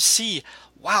kind of see,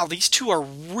 wow, these two are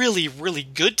really, really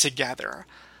good together.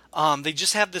 They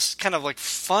just have this kind of like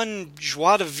fun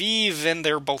joie de vivre, and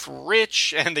they're both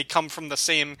rich, and they come from the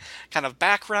same kind of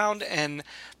background, and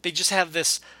they just have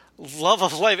this love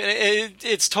of life.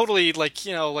 It's totally like,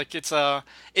 you know, like it's a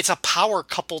power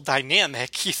couple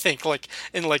dynamic. You think like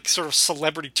in like sort of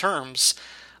celebrity terms,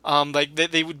 like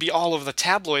they would be all over the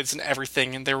tabloids and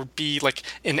everything, and there would be like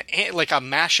a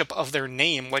mashup of their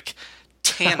name, like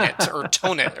Tanit or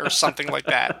Tonit or something like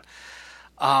that.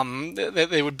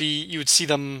 They would be, you would see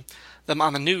them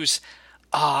on the news,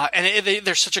 and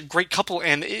they're such a great couple,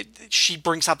 and she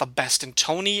brings out the best in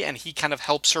Tony, and he kind of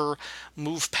helps her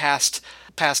move past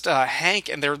Hank,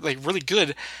 and they're like really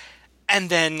good.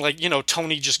 And then like, you know,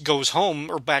 Tony just goes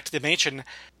home or back to the mansion,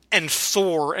 and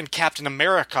Thor and Captain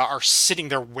America are sitting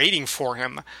there waiting for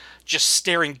him, just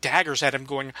staring daggers at him,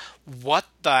 going, "What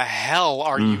the hell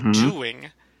are you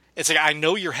doing?" It's like, I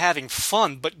know you're having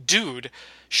fun, but dude,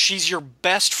 she's your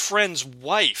best friend's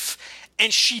wife,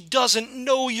 and she doesn't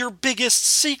know your biggest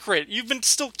secret. You've been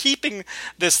still keeping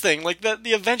this thing. Like,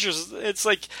 the Avengers, it's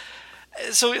like...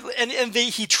 So, and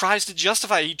he tries to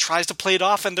justify it. He tries to play it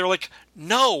off, and they're like,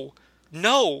 no,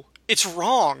 it's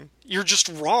wrong. You're just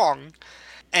wrong.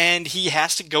 And he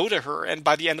has to go to her, and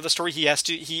by the end of the story, he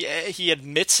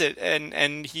admits it,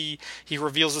 and he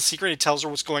reveals the secret. He tells her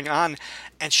what's going on,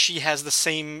 and she has the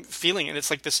same feeling, and it's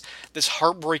like this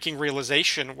heartbreaking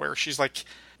realization where she's like,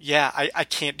 "Yeah, I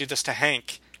can't do this to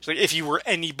Hank." She's like, if you were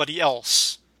anybody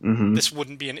else, this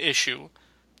wouldn't be an issue.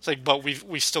 It's like, but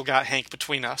we still got Hank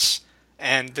between us,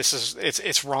 and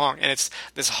it's wrong, and it's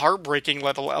this heartbreaking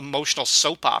little emotional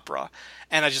soap opera,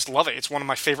 and I just love it. It's one of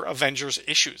my favorite Avengers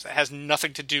issues. It has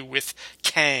nothing to do with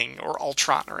Kang or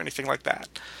Ultron or anything like that.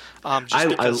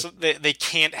 Because they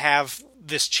can't have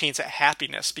this chance at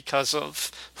happiness because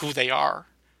of who they are.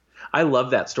 I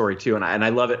love that story too, and I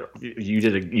love it.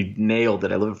 You nailed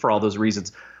it. I love it for all those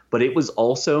reasons. But it was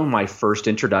also my first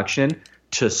introduction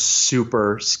to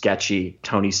super sketchy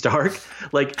Tony Stark.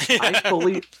 Like,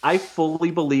 I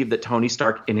fully believe that Tony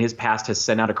Stark in his past has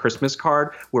sent out a Christmas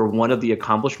card where one of the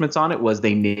accomplishments on it was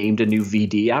they named a new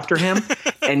VD after him.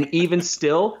 And even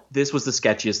still, this was the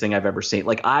sketchiest thing I've ever seen.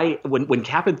 Like, when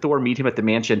Cap and Thor meet him at the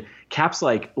mansion, Cap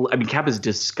is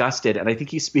disgusted, and I think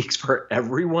he speaks for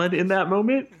everyone in that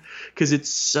moment, because it's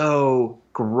so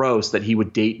gross that he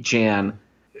would date Jan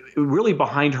really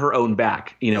behind her own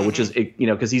back, which is,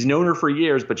 because he's known her for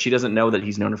years, but she doesn't know that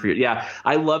he's known her for years. Yeah,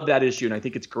 I love that issue, and I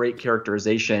think it's great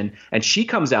characterization. And she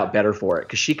comes out better for it,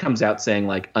 because she comes out saying,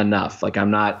 like, enough. Like,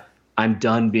 I'm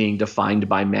done being defined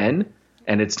by men,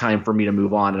 and it's time for me to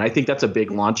move on. And I think that's a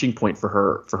big launching point for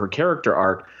her character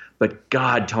arc. But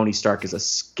God, Tony Stark is a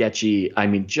sketchy.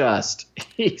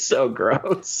 He's so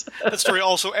gross. That story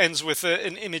also ends with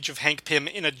an image of Hank Pym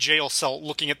in a jail cell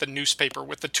looking at the newspaper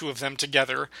with the two of them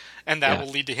together, and that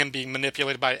will lead to him being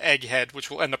manipulated by Egghead,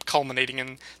 which will end up culminating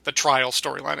in the trial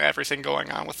storyline, everything going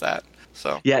on with that.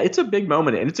 So yeah, it's a big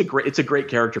moment, and it's a great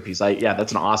character piece.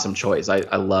 That's an awesome choice.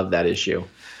 I love that issue.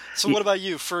 So what about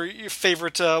you for your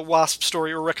favorite Wasp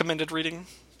story or recommended reading?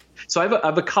 So I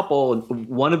have a couple.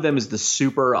 One of them is the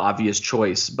super obvious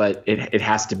choice, but it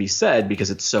has to be said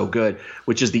because it's so good,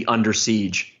 which is the Under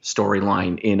Siege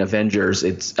storyline in Avengers.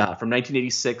 It's from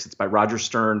 1986. It's by Roger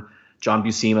Stern, John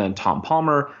Buscema, and Tom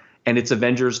Palmer. And it's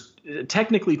Avengers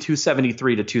technically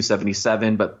 273 to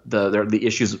 277, but the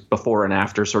issues before and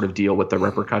after sort of deal with the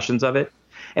repercussions of it.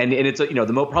 And it's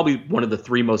probably one of the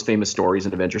three most famous stories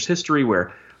in Avengers history,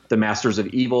 where the Masters of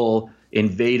Evil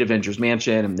invade Avengers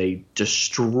Mansion and they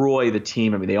destroy the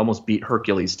team. I mean, they almost beat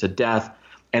Hercules to death.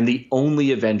 And the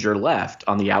only Avenger left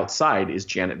on the outside is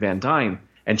Janet Van Dyne.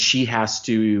 And she has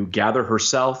to gather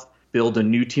herself, build a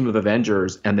new team of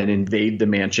Avengers, and then invade the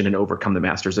mansion and overcome the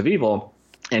Masters of Evil.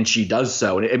 And she does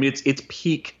so. And I mean, it's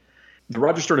peak. The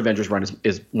Roger Stern Avengers run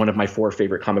is one of my 4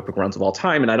 favorite comic book runs of all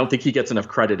time. And I don't think he gets enough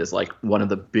credit as like one of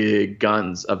the big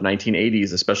guns of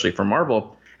 1980s, especially for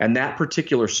Marvel. And that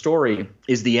particular story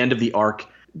is the end of the arc.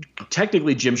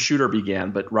 Technically, Jim Shooter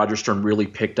began, but Roger Stern really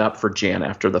picked up for Jan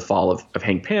after the fall of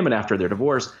Hank Pym and after their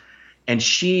divorce. And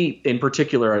she, in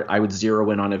particular, I would zero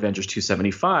in on Avengers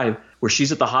 275, where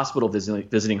she's at the hospital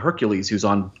visiting Hercules, who's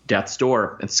on death's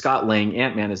door, and Scott Lang,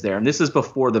 Ant-Man, is there. And this is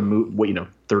before the movie,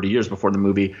 30 years before the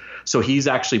movie. So he's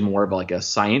actually more of like a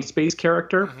science-based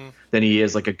character than he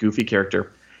is like a goofy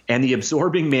character. And the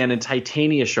Absorbing Man and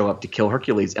Titania show up to kill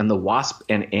Hercules, and the Wasp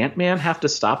and Ant-Man have to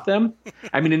stop them.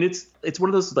 I mean, and it's one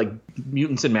of those like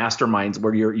mutants and masterminds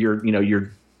where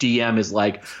your DM is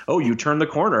like, oh, you turn the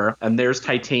corner and there's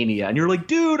Titania, and you're like,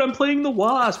 dude, I'm playing the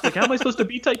Wasp. Like, how am I supposed to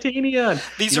beat Titania? And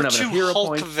these are two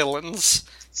Hulk villains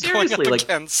seriously, going up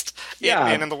against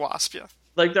Ant-Man and the Wasp. Yeah.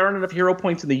 Like, there aren't enough hero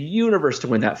points in the universe to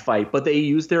win that fight, but they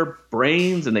use their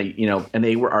brains and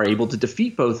they are able to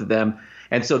defeat both of them.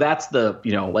 And so that's the,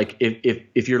 like,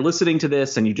 if you're listening to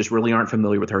this and you just really aren't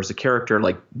familiar with her as a character,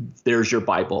 like, there's your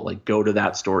Bible. Like, go to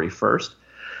that story first.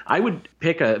 I would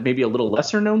pick maybe a little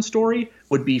lesser known story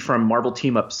would be from Marvel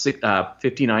Team Up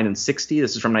 59 and 60.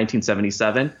 This is from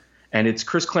 1977. And it's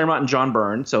Chris Claremont and John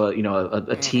Byrne. So,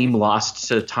 a team lost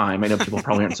to time. I know people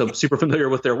probably aren't so super familiar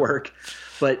with their work.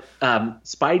 But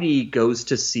Spidey goes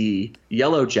to see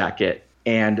Yellow Jacket,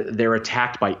 and they're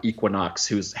attacked by Equinox,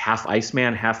 who's half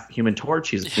Iceman, half Human Torch.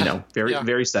 He's, very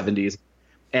 70s.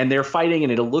 And they're fighting,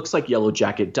 and it looks like Yellow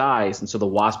Jacket dies. And so the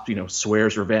Wasp,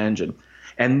 swears revenge.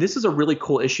 And this is a really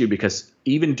cool issue because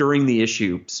even during the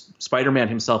issue, Spider-Man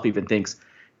himself even thinks,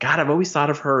 God, I've always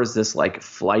thought of her as this like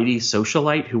flighty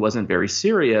socialite who wasn't very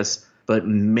serious, but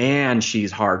man,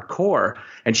 she's hardcore.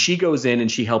 And she goes in and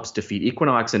she helps defeat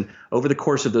Equinox. And over the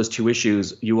course of those 2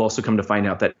 issues, you also come to find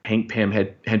out that Hank Pym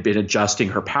had been adjusting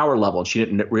her power level, and she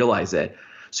didn't realize it.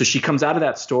 So she comes out of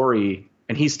that story,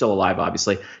 and he's still alive,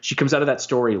 obviously. She comes out of that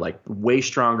story like way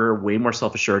stronger, way more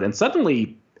self-assured, and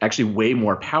suddenly actually way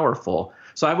more powerful.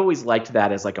 So I've always liked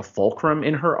that as like a fulcrum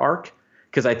in her arc,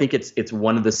 because I think it's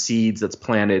one of the seeds that's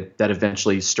planted that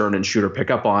eventually Stern and Shooter pick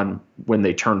up on when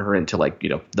they turn her into like,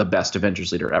 the best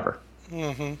Avengers leader ever.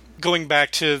 Mm-hmm. Going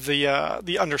back to the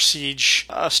Under Siege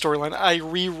storyline, I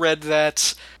reread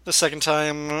that the second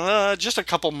time just a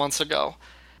couple months ago,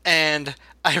 and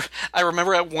I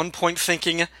remember at one point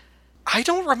thinking, I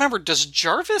don't remember. Does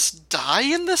Jarvis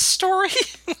die in this story?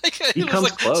 He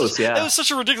comes close, yeah. That was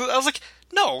such a ridiculous... I was like,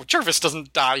 no, Jarvis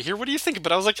doesn't die here. What do you think?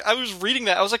 But I was reading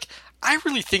that. I was like, I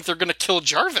really think they're going to kill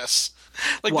Jarvis.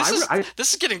 Like, well,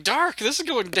 this is getting dark. This is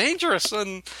going dangerous.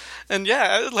 And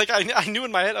yeah, like, I knew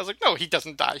in my head, I was like, no, he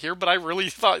doesn't die here. But I really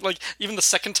thought, like, even the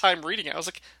second time reading it, I was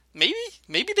like, maybe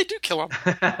they do kill him.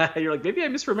 You're like, maybe I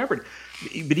misremembered.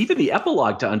 But even the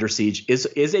epilogue to Under Siege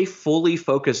is a fully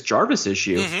focused Jarvis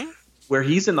issue where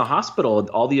he's in the hospital.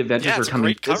 All the Avengers are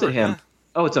coming to visit him. Yeah.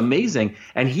 Oh, it's amazing.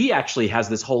 And he actually has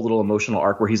this whole little emotional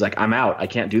arc where he's like, I'm out. I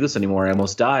can't do this anymore. I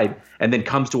almost died. And then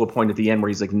comes to a point at the end where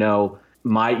he's like, no,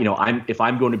 if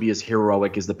I'm going to be as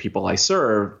heroic as the people I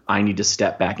serve, I need to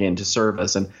step back into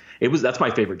service. And that's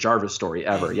my favorite Jarvis story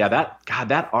ever. Yeah,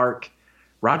 that arc,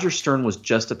 Roger Stern was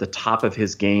just at the top of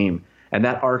his game. And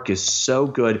that arc is so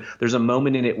good. There's a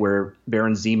moment in it where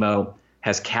Baron Zemo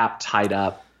has Cap tied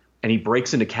up, and he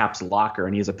breaks into Cap's locker,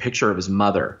 and he has a picture of his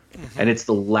mother. And it's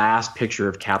the last picture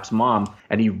of Cap's mom,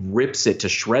 and he rips it to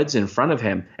shreds in front of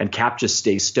him, and Cap just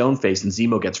stays stone-faced, and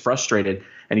Zemo gets frustrated,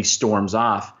 and he storms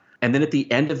off. And then at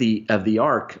the end of the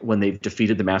arc, when they've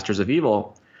defeated the Masters of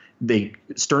Evil,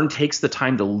 Stern takes the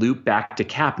time to loop back to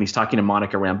Cap, and he's talking to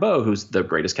Monica Rambeau, who's the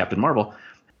greatest Captain Marvel,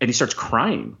 and he starts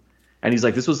crying. And he's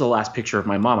like, this was the last picture of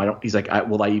my mom. He's like,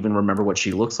 will I even remember what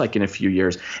she looks like in a few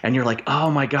years? And you're like, oh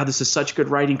my God, this is such good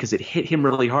writing because it hit him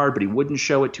really hard, but he wouldn't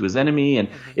show it to his enemy. And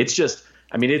it's just,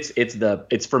 I mean,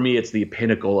 it's for me, it's the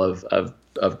pinnacle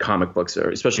of comic books,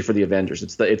 or especially for the Avengers.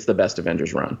 It's the best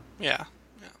Avengers run. Yeah.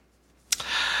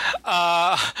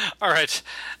 All right.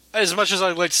 As much as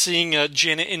I like seeing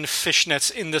Janet in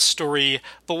fishnets in this story,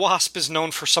 the Wasp is known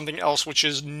for something else, which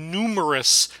is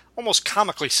numerous, almost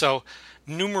comically so,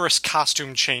 numerous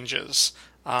costume changes.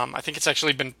 I think it's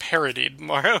actually been parodied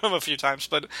a few times,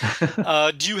 but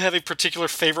do you have a particular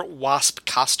favorite Wasp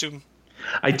costume?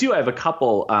 I do. I have a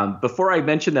couple. Before I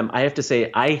mention them, I have to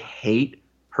say I hate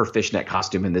her fishnet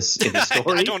costume in this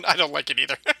story. I don't like it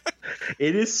either.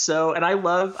 It is so, and I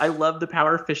love the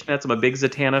power of fishnets. I'm a big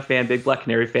Zatanna fan, big Black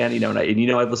Canary fan, and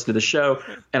I've listened to the show,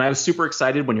 and I was super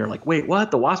excited when you're like, wait,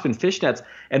 what? The Wasp in fishnets?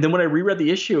 And then when I reread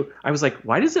the issue, I was like,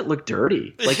 why does it look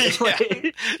dirty? Like,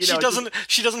 she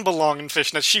doesn't belong in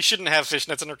fishnets. She shouldn't have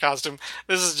fishnets in her costume.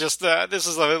 This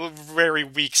is a very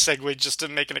weak segue just to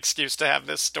make an excuse to have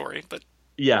this story, but.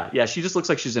 Yeah, she just looks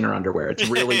like she's in her underwear. It's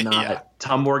really not. Yeah.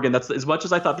 Tom Morgan, that's as much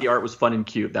as I thought the art was fun and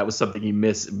cute, that was something he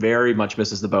very much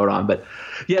misses the boat on. But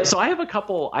yeah, so I have a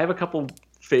couple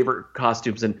favorite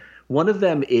costumes, and one of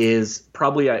them is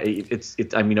probably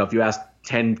if you ask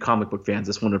 10 comic book fans,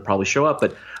 this one would probably show up.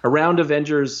 But around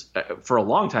Avengers for a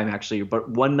long time actually, but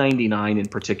 199 in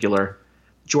particular,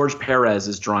 George Perez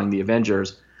is drawing the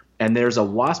Avengers, and there's a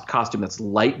Wasp costume that's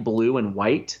light blue and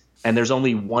white, and there's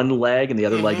only one leg and the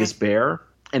other leg is bare.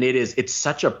 And it's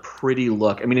such a pretty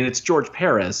look. I mean, it's George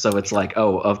Perez, so it's like,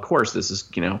 oh, of course, this is,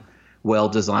 well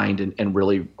designed and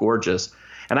really gorgeous.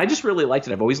 And I just really liked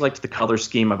it. I've always liked the color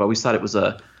scheme. I've always thought it was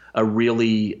a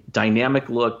really dynamic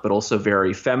look, but also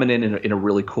very feminine in a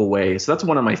really cool way. So that's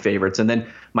one of my favorites. And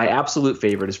then my absolute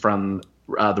favorite is from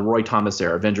the Roy Thomas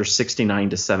era, Avengers 69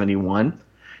 to 71.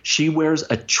 She wears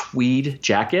a tweed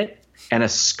jacket and a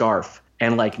scarf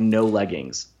and like no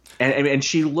leggings. And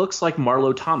she looks like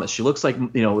Marlo Thomas. She looks like,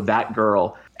 that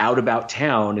girl out about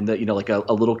town in the, like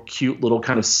a little cute little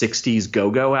kind of 60s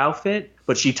go-go outfit.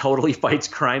 But she totally fights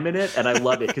crime in it. And I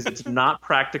love it because it's not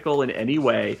practical in any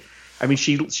way. I mean,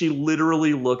 she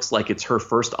literally looks like it's her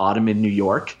first autumn in New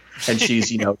York. And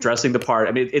she's, dressing the part.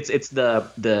 I mean, it's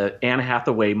the Anne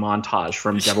Hathaway montage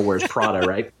from Devil Wears Prada,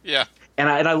 right? Yeah. And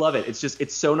I love it.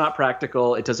 It's so not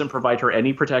practical. It doesn't provide her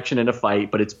any protection in a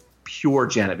fight, but it's pure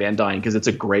Janet Van Dyne because it's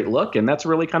a great look, and that's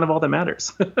really kind of all that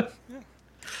matters.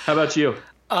 How about you?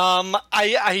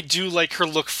 I do like her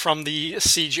look from the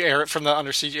Siege era, from the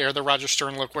Under Siege era, the Roger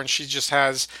Stern look, when she just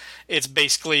has, it's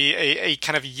basically a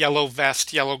kind of yellow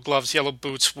vest, yellow gloves, yellow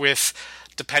boots with,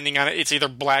 depending on it, it's either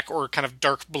black or kind of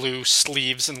dark blue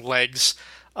sleeves and legs.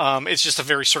 It's just a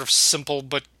very sort of simple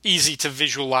but easy to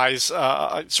visualize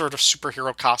sort of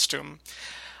superhero costume.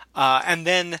 And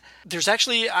then there's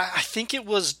actually, I think it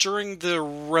was during the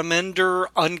Remender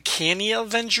Uncanny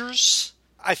Avengers,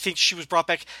 I think she was brought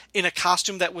back in a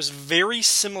costume that was very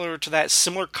similar to that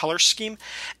similar color scheme,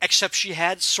 except she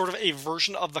had sort of a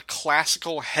version of the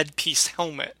classical headpiece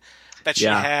helmet that she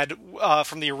had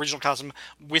from the original costume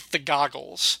with the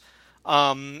goggles.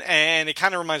 And it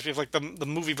kind of reminds me of like the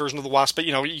movie version of the Wasp, but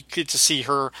you get to see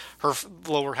her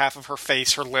lower half of her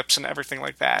face, her lips, and everything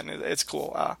like that, and it's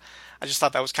cool. I just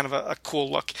thought that was kind of a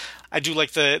cool look. I do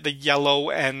like the yellow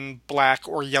and black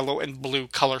or yellow and blue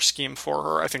color scheme for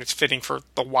her. I think it's fitting for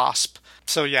the Wasp.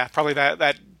 So yeah, probably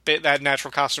that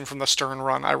natural costume from the Stern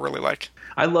run I really like.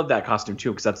 I love that costume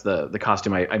too, because that's the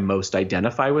costume I most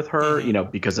identify with her,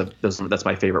 because of that's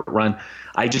my favorite run.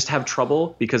 I just have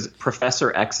trouble because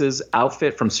Professor X's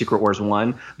outfit from Secret Wars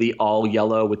 1, the all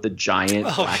yellow with the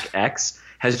giant black X,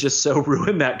 has just so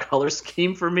ruined that color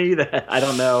scheme for me that I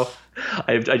don't know.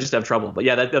 I just have trouble. But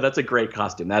yeah, that's a great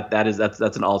costume.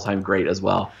 That's an all-time great as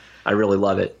well. I really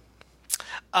love it.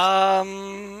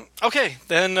 Okay,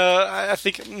 then I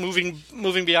think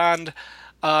moving beyond,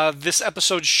 this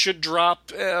episode should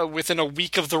drop within a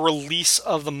week of the release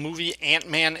of the movie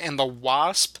Ant-Man and the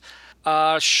Wasp.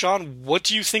 Sean, what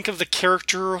do you think of the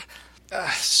character,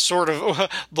 sort of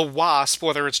the Wasp,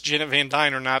 whether it's Janet Van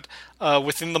Dyne or not,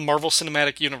 within the Marvel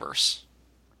Cinematic Universe?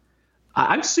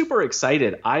 I'm super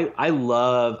excited. I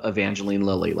love Evangeline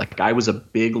Lilly. Like, I was a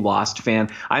big Lost fan.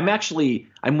 I'm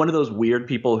one of those weird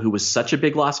people who was such a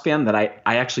big Lost fan that I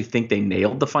actually think they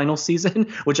nailed the final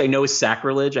season, which I know is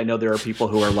sacrilege. I know there are people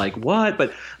who are like, what?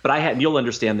 But you'll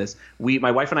understand this.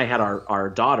 My wife and I had our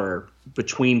daughter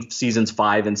between seasons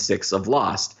 5 and 6 of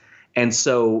Lost. And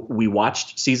so we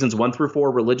watched seasons 1 through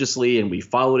 4 religiously, and we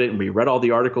followed it, and we read all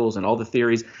the articles and all the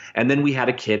theories. And then we had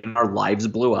a kid, and our lives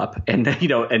blew up, and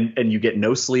and you get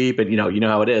no sleep, and you know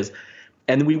how it is.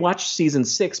 And we watched season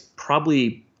 6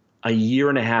 probably a year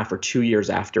and a half or 2 years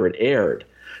after it aired.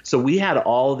 So we had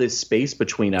all this space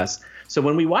between us. So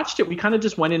when we watched it, we kind of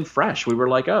just went in fresh. We were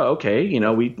like, oh, okay,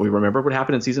 we remember what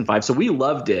happened in season 5, so we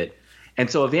loved it. And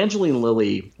so Evangeline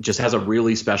Lilly just has a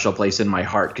really special place in my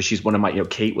heart because she's one of my,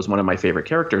 Kate was one of my favorite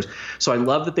characters. So I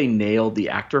love that they nailed the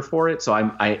actor for it. So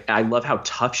I love how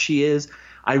tough she is.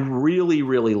 I really,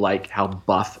 really like how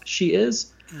buff she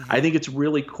is. Mm-hmm. I think it's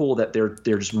really cool that they're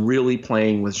just really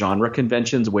playing with genre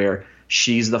conventions where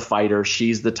she's the fighter,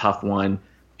 she's the tough one.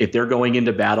 If they're going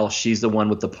into battle, she's the one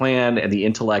with the plan and the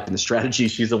intellect and the strategy.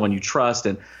 She's the one you trust.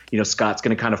 And, Scott's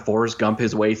going to kind of Forrest Gump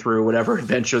his way through whatever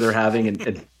adventure they're having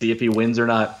and see if he wins or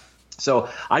not. So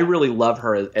I really love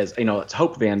her as it's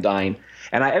Hope Van Dyne.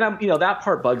 And I'm that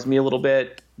part bugs me a little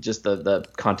bit. Just the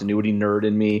continuity nerd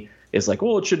in me is like,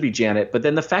 well, it should be Janet. But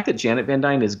then the fact that Janet Van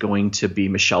Dyne is going to be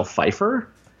Michelle Pfeiffer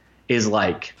is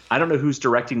like, I don't know who's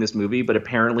directing this movie, but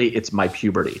apparently it's my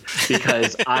puberty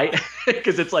because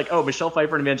because it's like, oh, Michelle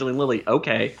Pfeiffer and Evangeline Lilly.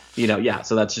 Okay.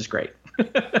 So that's just great.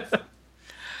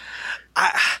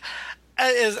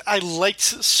 I liked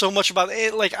so much about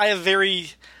it. Like, I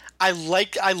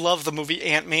love the movie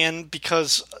Ant-Man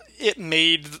because it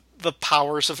made the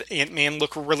powers of Ant-Man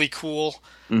look really cool.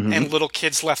 Mm-hmm. And little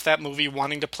kids left that movie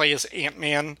wanting to play as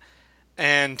Ant-Man.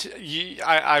 And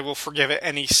I will forgive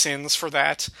any sins for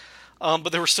that. But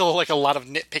there were still like a lot of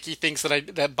nitpicky things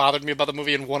that bothered me about the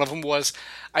movie, and one of them was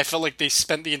I felt like they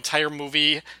spent the entire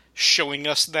movie showing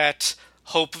us that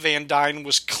Hope Van Dyne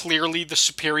was clearly the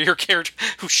superior character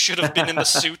who should have been in the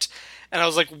suit, and I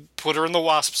was like, put her in the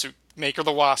Wasp suit, make her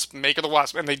the Wasp,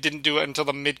 and they didn't do it until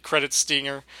the mid-credits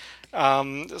stinger. So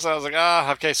I was like,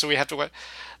 okay, so we have to.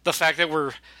 The fact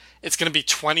that it's going to be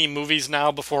 20 movies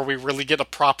now before we really get a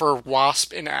proper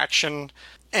Wasp in action,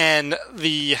 and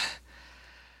the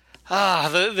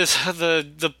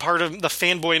part of the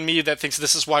fanboy in me that thinks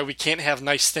this is why we can't have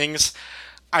nice things.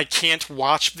 I can't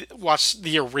watch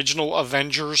the original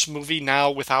Avengers movie now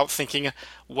without thinking,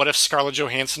 what if Scarlett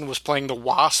Johansson was playing the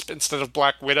Wasp instead of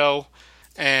Black Widow,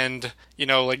 and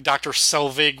like Dr.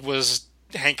 Selvig was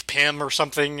Hank Pym or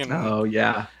something, and oh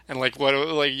yeah, and like what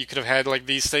you could have had like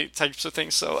these types of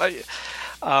things. So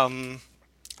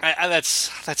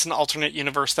that's an alternate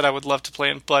universe that I would love to play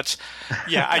in. But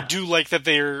yeah, I do like that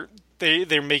they're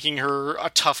making her a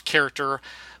tough character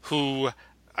who,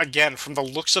 again, from the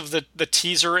looks of the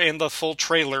teaser and the full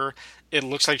trailer, it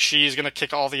looks like she's going to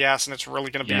kick all the ass, and it's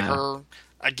really going to be her,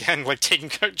 again, like taking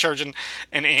charge, and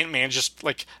Ant-Man just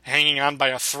like hanging on by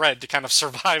a thread to kind of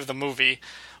survive the movie.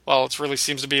 Well, it really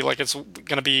seems to be like it's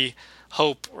going to be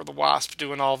Hope or the Wasp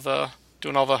doing all the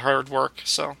hard work.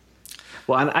 So.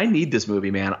 Well, and I need this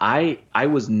movie, man. I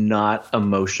was not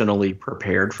emotionally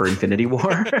prepared for Infinity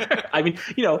War. I mean,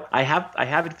 I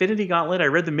have Infinity Gauntlet. I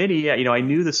read the mini. I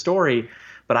knew the story,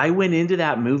 but I went into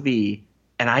that movie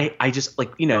and I just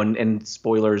like, and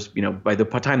spoilers, by the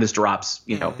time this drops,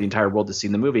 the entire world has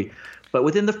seen the movie. But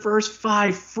within the first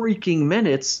 5 freaking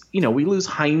minutes, we lose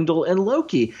Heimdall and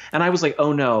Loki. And I was like,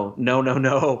 oh,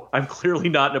 no. I'm clearly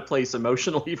not in a place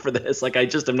emotionally for this. Like, I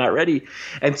just am not ready.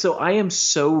 And so I am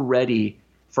so ready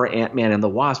for Ant-Man and the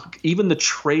Wasp. Even the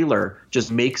trailer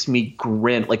just makes me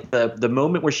grin. Like the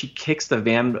moment where she kicks the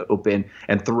van open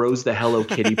and throws the Hello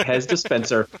Kitty Pez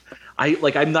dispenser.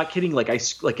 I'm not kidding.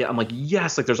 I'm like,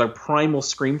 yes, like there's a primal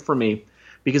scream for me,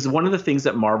 because one of the things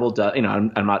that Marvel does,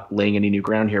 I'm not laying any new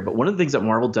ground here, but one of the things that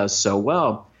Marvel does so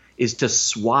well is to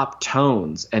swap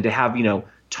tones and to have,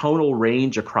 tonal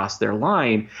range across their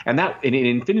line. And that in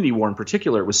Infinity War in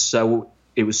particular, it was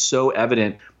so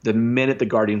evident the minute the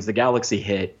Guardians of the Galaxy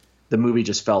hit, the movie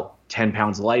just felt 10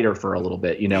 pounds lighter for a little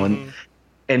bit,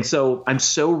 and so I'm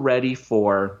so ready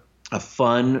for a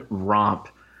fun romp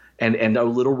and a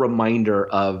little reminder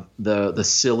of the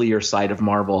sillier side of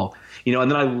Marvel,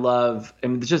 and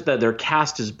then it's just that their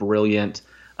cast is brilliant.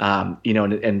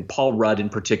 And Paul Rudd in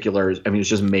particular, is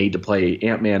just made to play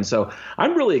Ant-Man. So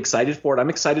I'm really excited for it. I'm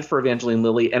excited for Evangeline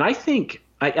Lilly. And I think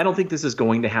I don't think this is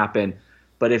going to happen,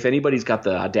 but if anybody's got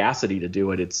the audacity to do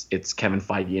it, it's Kevin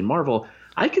Feige and Marvel.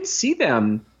 I could see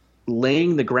them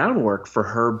laying the groundwork for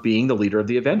her being the leader of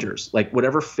the Avengers. Like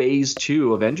whatever phase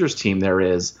 2 Avengers team there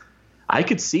is, I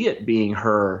could see it being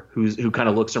her who kind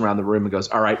of looks around the room and goes,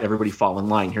 all right, everybody fall in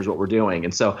line. Here's what we're doing.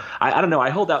 And so I don't know. I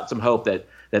hold out some hope that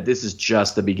this is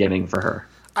just the beginning for her.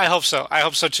 I hope so. I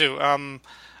hope so too.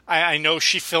 I know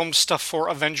she filmed stuff for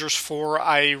Avengers 4.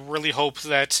 I really hope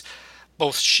that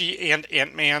both she and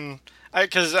Ant-Man,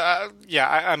 because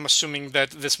I'm assuming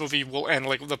that this movie will end,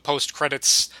 like the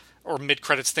post-credits or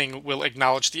mid-credits thing will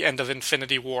acknowledge the end of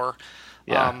Infinity War.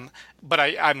 Yeah. But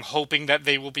I'm hoping that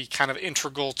they will be kind of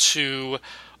integral to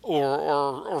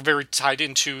or very tied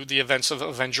into the events of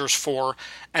Avengers 4,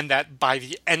 and that by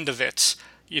the end of it,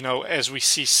 as we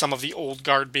see some of the old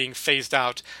guard being phased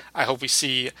out, I hope we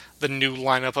see the new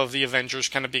lineup of the Avengers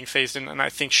kind of being phased in, and I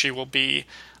think she will be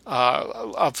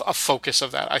a focus of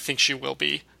that. I think she will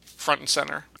be front and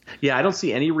center. Yeah, I don't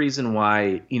see any reason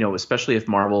why, especially if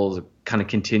Marvel kind of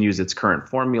continues its current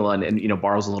formula and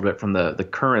borrows a little bit from the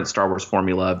current Star Wars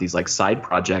formula of these like side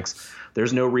projects,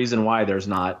 there's no reason why there's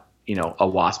not, a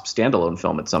Wasp standalone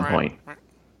film at some point. Right.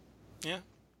 Yeah.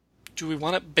 Do we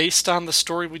want it based on the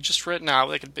story we just read?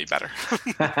 No, they could be better.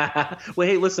 Well,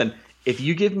 hey, listen, if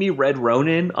you give me Red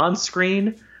Ronin on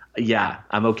screen, yeah,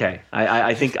 I'm okay.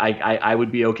 I think I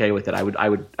would be okay with it.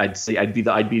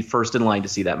 I'd be first in line to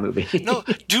see that movie. No,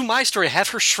 do my story. Have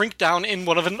her shrink down in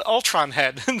one of an Ultron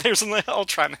head. There's an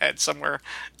Ultron head somewhere.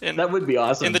 That would be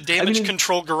awesome. In the damage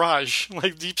control garage,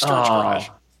 like deep storage garage.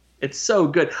 It's so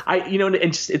good.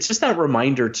 It's just that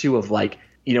reminder too of like,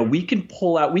 we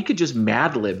could just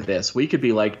Mad Lib this. We could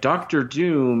be like Dr.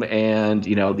 Doom and,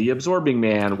 the Absorbing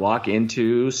Man walk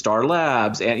into Star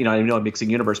Labs. And, I know I'm mixing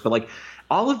universe, but like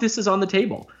all of this is on the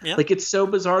table. Yeah. Like it's so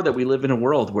bizarre that we live in a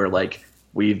world where like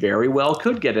we very well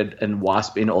could get a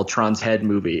Wasp in Ultron's head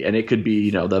movie. And it could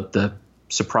be, the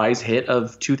surprise hit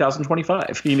of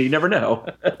 2025. You never know.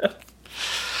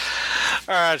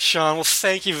 All right, Sean. Well,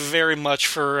 thank you very much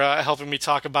for helping me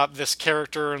talk about this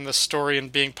character and this story and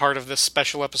being part of this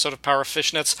special episode of Power of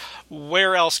Fishnets.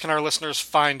 Where else can our listeners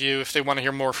find you if they want to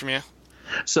hear more from you?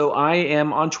 So I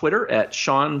am on Twitter at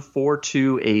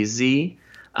Sean42AZ.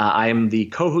 I am the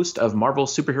co-host of Marvel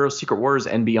Superhero Secret Wars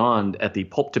and Beyond at the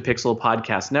Pulp to Pixel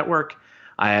podcast network.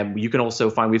 You can also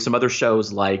find, we have some other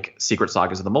shows like Secret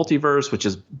Sagas of the Multiverse, which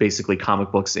is basically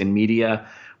comic books in media.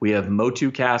 We have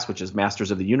MotuCast, which is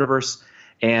Masters of the Universe.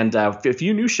 And a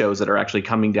few new shows that are actually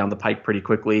coming down the pike pretty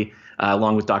quickly,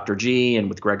 along with Dr. G and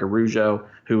with Greg Arujo,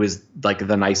 who is like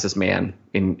the nicest man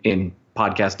in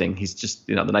podcasting. He's just,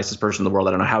 the nicest person in the world.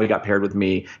 I don't know how he got paired with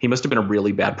me. He must have been a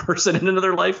really bad person in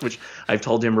another life, which I've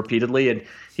told him repeatedly, and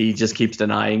he just keeps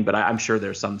denying. But I'm sure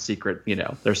there's some secret,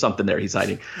 there's something there he's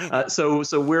hiding. So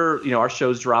we're, our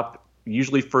shows drop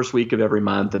usually first week of every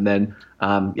month. And then,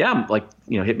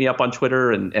 hit me up on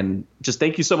Twitter and just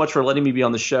thank you so much for letting me be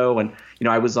on the show. And,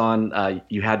 I was on,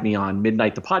 you had me on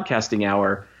Midnight, the Podcasting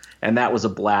Hour, and that was a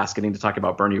blast getting to talk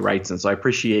about Bernie Wrightson. So I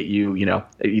appreciate you, I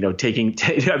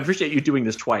appreciate you doing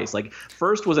this twice. Like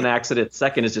first was an accident.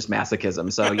 Second is just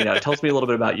masochism. So, it tells me a little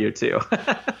bit about you too.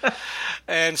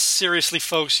 And seriously,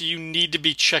 folks, you need to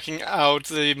be checking out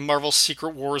the Marvel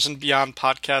Secret Wars and Beyond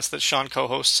podcast that Sean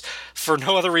co-hosts for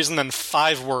no other reason than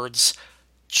 5 words.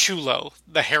 Chulo,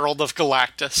 the Herald of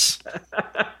Galactus.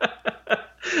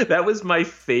 That was my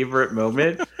favorite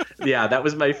moment. Yeah, that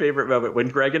was my favorite moment when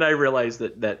Greg and I realized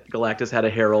that Galactus had a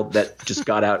herald that just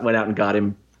went out and got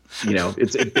him.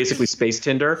 It's basically space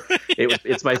Tinder.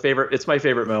 It's my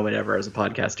favorite moment ever as a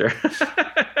podcaster.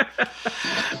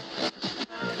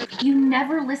 You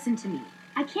never listen to me.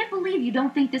 I can't believe you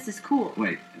don't think this is cool.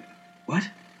 Wait, what?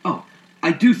 Oh,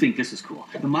 I do think this is cool.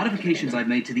 The modifications I've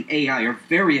made to the AI are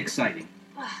very exciting.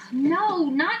 No,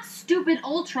 not stupid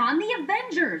Ultron, the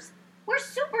Avengers. We're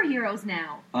superheroes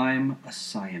now. I'm a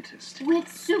scientist. With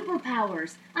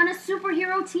superpowers, on a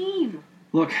superhero team.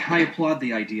 Look, I applaud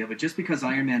the idea, but just because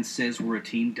Iron Man says we're a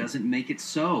team doesn't make it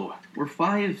so. We're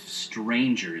 5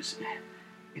 strangers.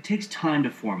 It takes time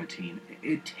to form a team.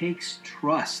 It takes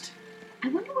trust. I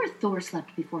wonder where Thor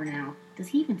slept before now. Does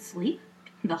he even sleep?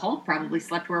 The Hulk probably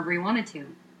slept wherever he wanted to.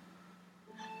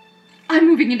 I'm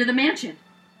moving into the mansion.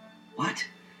 What?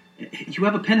 You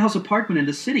have a penthouse apartment in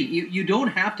the city. You don't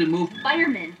have to move.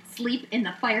 Firemen sleep in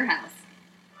the firehouse.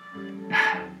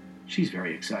 She's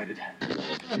very excited.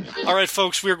 All right,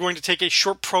 folks, we are going to take a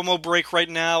short promo break right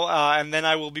now, and then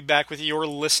I will be back with your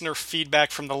listener feedback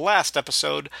from the last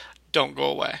episode. Don't go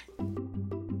away.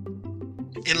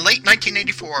 In late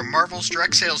 1984, Marvel's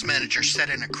direct sales manager said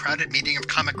in a crowded meeting of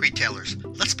comic retailers,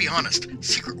 "Let's be honest,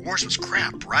 Secret Wars was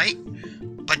crap, right?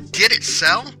 But did it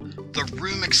sell?" The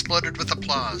room exploded with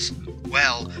applause.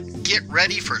 Well, get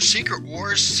ready for Secret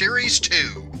Wars Series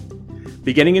 2.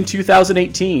 Beginning in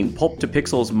 2018, Pulp to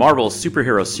Pixel's Marvel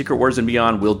Superhero Secret Wars and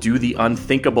Beyond will do the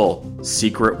unthinkable,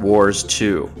 Secret Wars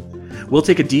 2. We'll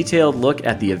take a detailed look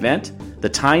at the event, the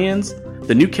tie-ins,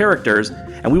 the new characters,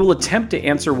 and we will attempt to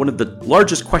answer one of the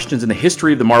largest questions in the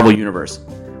history of the Marvel Universe.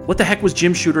 What the heck was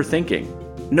Jim Shooter thinking?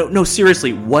 No,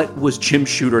 seriously, what was Jim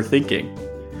Shooter thinking?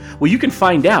 Well, you can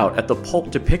find out at the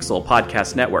Pulp to Pixel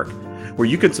podcast network, where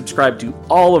you can subscribe to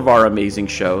all of our amazing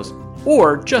shows,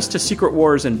 or just to Secret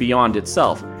Wars and Beyond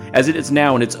itself, as it is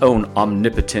now in its own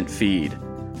omnipotent feed.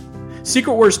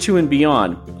 Secret Wars 2 and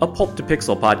Beyond, a Pulp to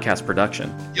Pixel podcast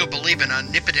production. You'll believe an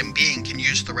omnipotent being can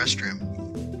use the restroom.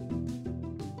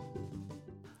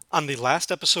 On the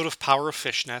last episode of Power of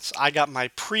Fishnets, I got my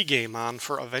pregame on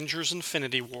for Avengers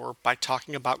Infinity War by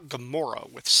talking about Gamora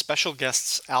with special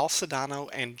guests Al Sedano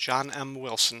and John M.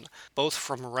 Wilson, both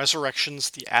from Resurrection's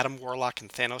The Adam Warlock and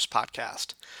Thanos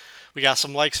podcast. We got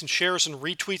some likes and shares and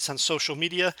retweets on social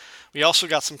media. We also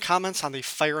got some comments on the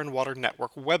Fire and Water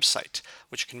Network website,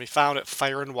 which can be found at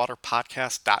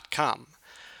fireandwaterpodcast.com.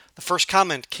 The first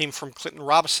comment came from Clinton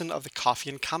Robinson of the Coffee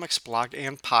and Comics blog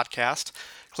and podcast.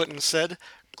 Clinton said,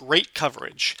 "Great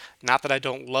coverage. Not that I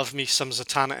don't love me some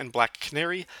Zatanna and Black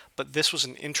Canary, but this was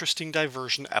an interesting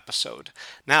diversion episode.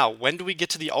 Now, when do we get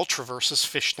to the Ultraverse's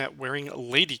fishnet wearing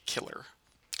Lady Killer?"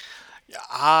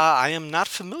 I am not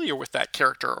familiar with that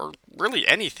character, or really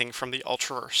anything from the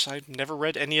Ultraverse. I've never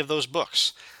read any of those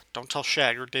books. Don't tell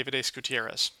Shag or David Ace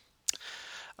Gutierrez.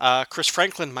 Chris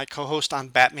Franklin, my co-host on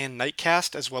Batman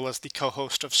Nightcast, as well as the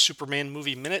co-host of Superman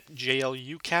Movie Minute,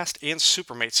 JLU Cast, and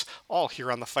Supermates, all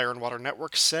here on the Fire and Water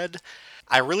Network, said,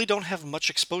 "I really don't have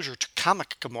much exposure to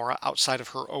comic Gamora outside of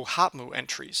her Ohatmu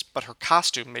entries, but her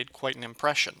costume made quite an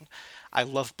impression. I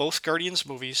love both Guardians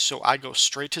movies, so I go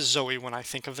straight to Zoe when I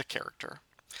think of the character."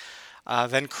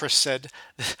 Then Chris said,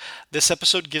 "This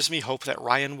episode gives me hope that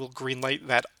Ryan will greenlight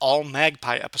that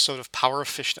all-Magpie episode of Power of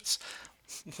Fishnets."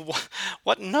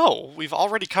 What? No, we've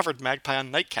already covered Magpie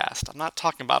on Nightcast. I'm not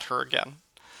talking about her again.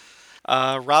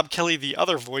 Rob Kelly, the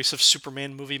other voice of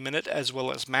Superman Movie Minute, as well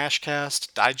as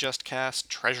Mashcast, Digestcast,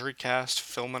 Treasurycast,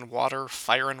 Film and Water,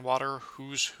 Fire and Water,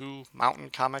 Who's Who,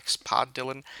 Mountain Comics, Pod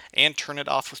Dylan, and Turn It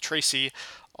Off with Tracy,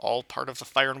 all part of the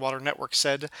Fire and Water Network,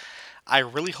 said, "I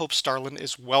really hope Starlin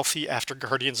is wealthy after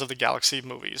Guardians of the Galaxy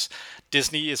movies.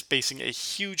 Disney is basing a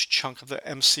huge chunk of the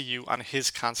MCU on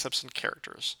his concepts and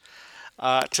characters."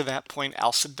 To that point,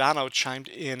 Al Sedano chimed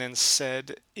in and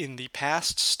said, "In the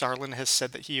past, Starlin has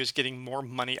said that he is getting more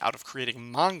money out of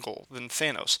creating Mongol than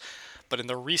Thanos. But in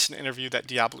the recent interview that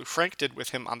Diablo Frank did with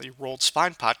him on the Rolled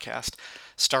Spine podcast,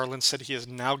 Starlin said he is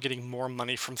now getting more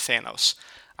money from Thanos.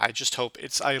 I just hope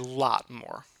it's a lot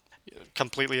more."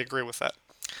 Completely agree with that.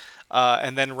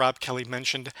 And then Rob Kelly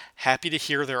mentioned, "Happy to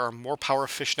hear there are more Power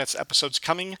of Fishnets episodes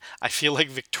coming. I feel like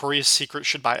Victoria's Secret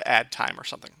should buy ad time or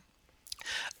something."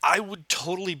 I would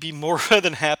totally be more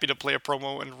than happy to play a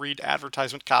promo and read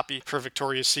advertisement copy for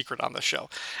Victoria's Secret on the show.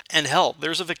 And hell,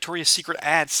 there's a Victoria's Secret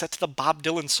ad set to the Bob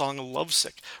Dylan song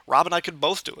Lovesick. Rob and I could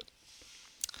both do it.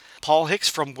 Paul Hicks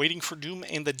from Waiting for Doom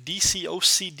and the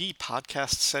DCOCD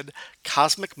podcast said,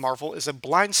 "Cosmic Marvel is a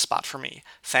blind spot for me.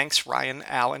 Thanks Ryan,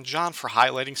 Al, and John for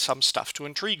highlighting some stuff to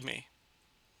intrigue me."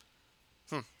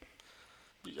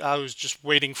 I was just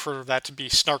waiting for that to be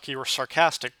snarky or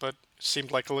sarcastic, but it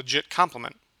seemed like a legit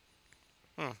compliment.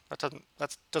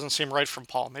 That doesn't seem right from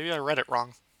Paul. Maybe I read it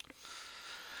wrong.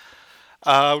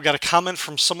 We got a comment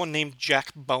from someone named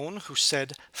Jack Bone who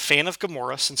said, "Fan of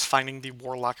Gamora since finding the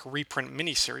Warlock reprint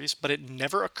miniseries, but it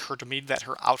never occurred to me that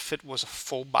her outfit was a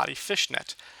full-body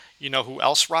fishnet. You know who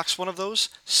else rocks one of those?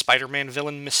 Spider-Man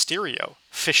villain Mysterio.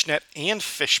 Fishnet and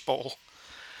fishbowl."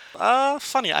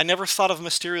 Funny, I never thought of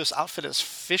Mysterio's outfit as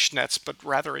fishnets, but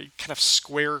rather a kind of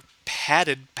square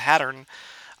padded pattern.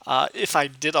 If I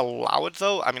did allow it,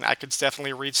 though, I mean, I could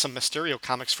definitely read some Mysterio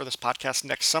comics for this podcast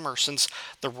next summer, since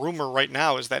the rumor right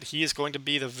now is that he is going to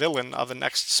be the villain of the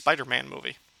next Spider-Man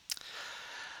movie.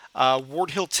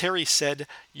 Ward Hill Terry said,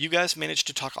 "You guys managed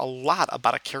to talk a lot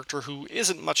about a character who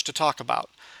isn't much to talk about.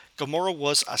 Gamora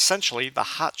was essentially the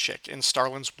hot chick in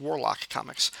Starlin's Warlock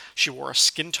comics. She wore a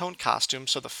skin-tone costume,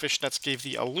 so the fishnets gave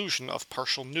the illusion of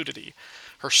partial nudity.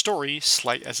 Her story,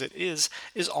 slight as it is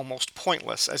almost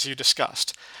pointless, as you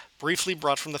discussed. Briefly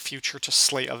brought from the future to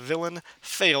slay a villain,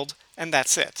 failed, and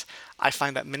that's it. I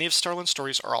find that many of Starlin's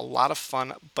stories are a lot of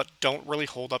fun, but don't really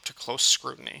hold up to close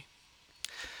scrutiny."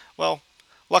 Well,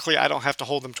 luckily, I don't have to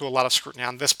hold them to a lot of scrutiny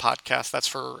on this podcast. That's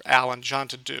for Al and John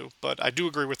to do. But I do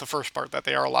agree with the first part that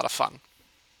they are a lot of fun.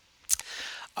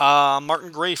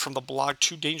 Martin Gray from the blog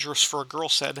Too Dangerous for a Girl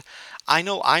said, "I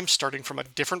know I'm starting from a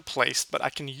different place, but I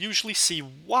can usually see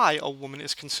why a woman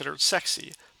is considered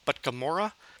sexy. But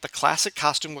Gamora? The classic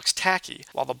costume looks tacky,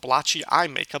 while the blotchy eye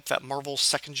makeup that Marvel's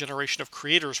second generation of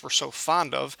creators were so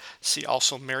fond of, see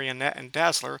also Marionette and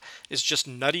Dazzler, is just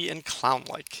nutty and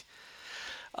clown-like."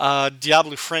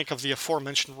 Diablo Frank of the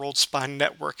aforementioned Rolled Spine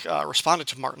Network responded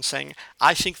to Martin saying,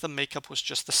 "I think the makeup was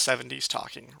just the 70s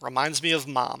talking. Reminds me of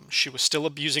Mom. She was still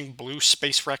abusing blue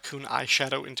space raccoon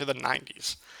eyeshadow into the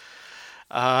 90s.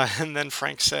 And then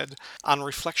Frank said, "On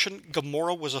reflection,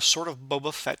 Gamora was a sort of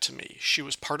Boba Fett to me. She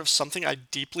was part of something I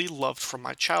deeply loved from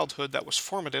my childhood that was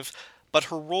formative, but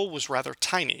her role was rather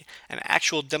tiny, and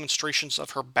actual demonstrations of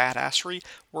her badassery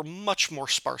were much more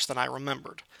sparse than I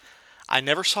remembered. I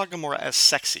never saw Gamora as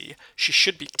sexy. She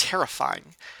should be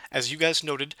terrifying. As you guys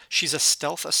noted, she's a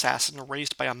stealth assassin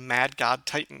raised by a mad god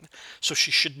titan, so she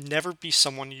should never be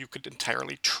someone you could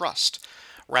entirely trust.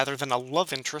 Rather than a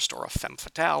love interest or a femme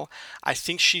fatale, I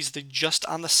think she's the just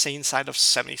on the sane side of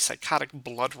semi-psychotic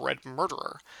blood-red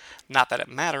murderer. Not that it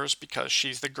matters, because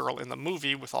she's the girl in the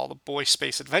movie with all the boy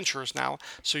space adventurers now,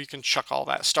 so you can chuck all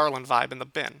that Starlin vibe in the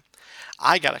bin.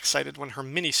 I got excited when her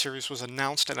miniseries was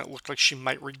announced and it looked like she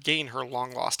might regain her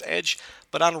long-lost edge,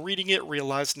 but on reading it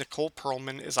realized Nicole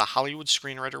Perlman is a Hollywood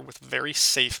screenwriter with very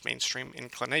safe mainstream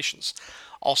inclinations.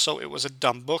 Also, it was a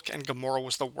dumb book and Gamora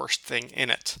was the worst thing in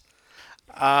it."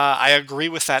 I agree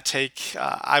with that take.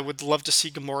 I would love to see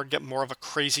Gamora get more of a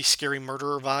crazy, scary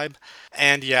murderer vibe.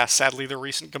 And yeah, sadly, the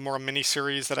recent Gamora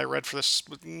miniseries that I read for this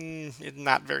was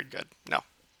not very good. No.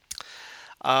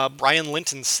 Brian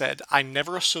Linton said, "I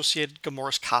never associated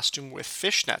Gamora's costume with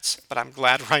fishnets, but I'm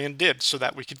glad Ryan did so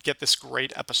that we could get this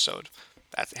great episode."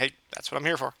 Hey, that's what I'm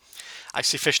here for. I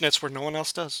see fishnets where no one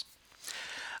else does.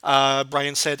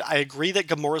 Brian said, "I agree that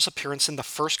Gamora's appearance in the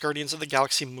first Guardians of the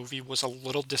Galaxy movie was a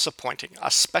little disappointing,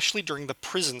 especially during the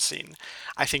prison scene.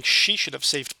 I think she should have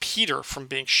saved Peter from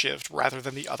being shivved rather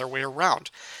than the other way around.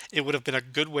 It would have been a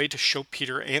good way to show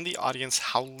Peter and the audience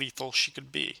how lethal she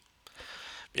could be."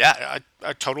 Yeah,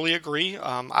 I totally agree.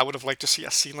 I would have liked to see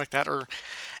a scene like that, or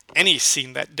any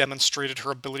scene that demonstrated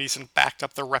her abilities and backed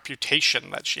up the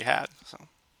reputation that she had. So.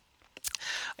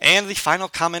 And the final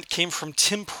comment came from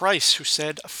Tim Price, who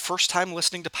said, "First time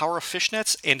listening to Power of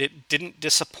Fishnets, and it didn't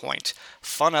disappoint.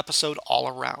 Fun episode all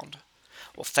around."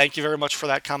 Well, thank you very much for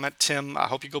that comment, Tim. I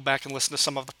hope you go back and listen to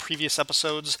some of the previous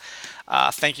episodes.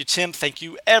 Thank you, Tim. Thank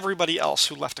you, everybody else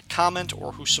who left a comment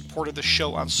or who supported the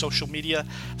show on social media.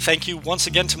 Thank you once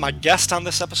again to my guest on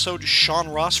this episode, Sean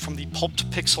Ross from the Pulp to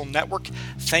Pixel Network.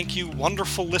 Thank you,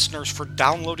 wonderful listeners, for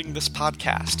downloading this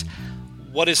podcast.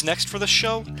 What is next for the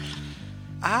show?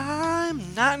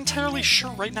 I'm not entirely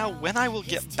sure right now when I will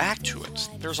get back to it.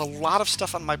 There's a lot of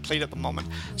stuff on my plate at the moment,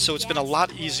 so it's been a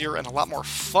lot easier and a lot more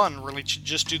fun, really, to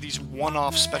just do these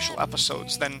one-off special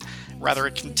episodes than rather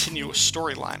a continuous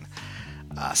storyline.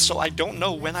 So I don't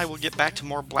know when I will get back to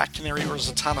more Black Canary or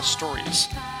Zatanna stories.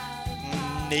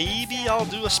 Maybe I'll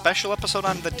do a special episode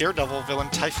on the Daredevil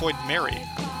villain Typhoid Mary.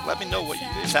 Let me know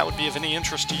if that would be of any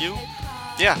interest to you.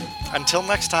 Yeah, until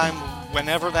next time,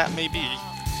 whenever that may be.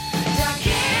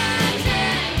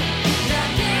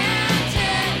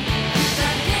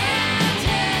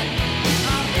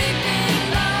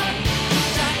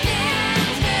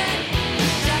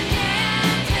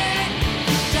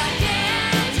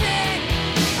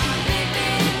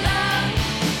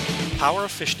 Power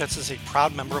of Fishnets is a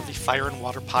proud member of the Fire and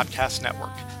Water Podcast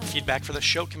Network. Feedback for the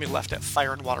show can be left at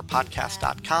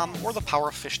fireandwaterpodcast.com or the Power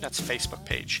of Fishnets Facebook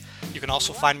page. You can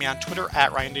also find me on Twitter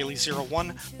at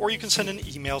RyanDaily01, or you can send an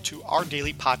email to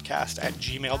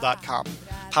ourdailypodcast@gmail.com.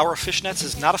 Power of Fishnets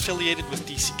is not affiliated with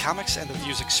DC Comics, and the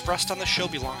views expressed on the show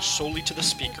belong solely to the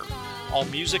speaker. All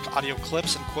music, audio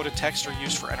clips, and quoted text are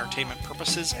used for entertainment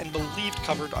purposes and believed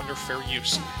covered under fair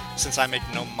use. Since I make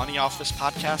no money off this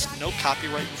podcast, no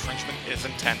copyright infringement is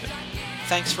intended.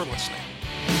 Thanks for listening.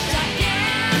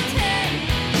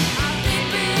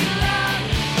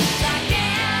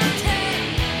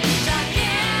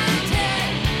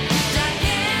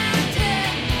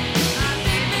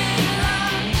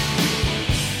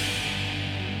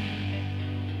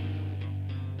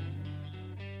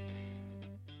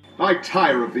 I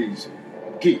tire of these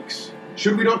geeks.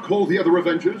 Should we not call the other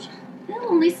Avengers? They'll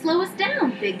only slow us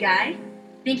down, big guy.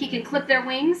 Think you can clip their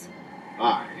wings?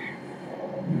 Aye.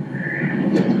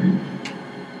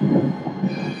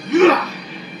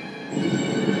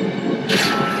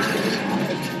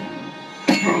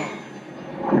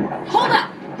 Hold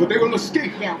up! But they will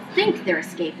escape. They'll think they're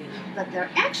escaping, but they're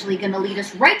actually gonna lead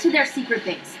us right to their secret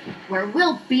base, where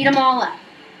we'll beat them all up.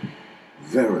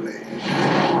 Verily.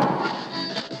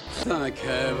 Thank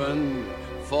heaven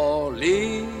for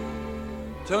little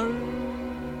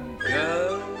girls.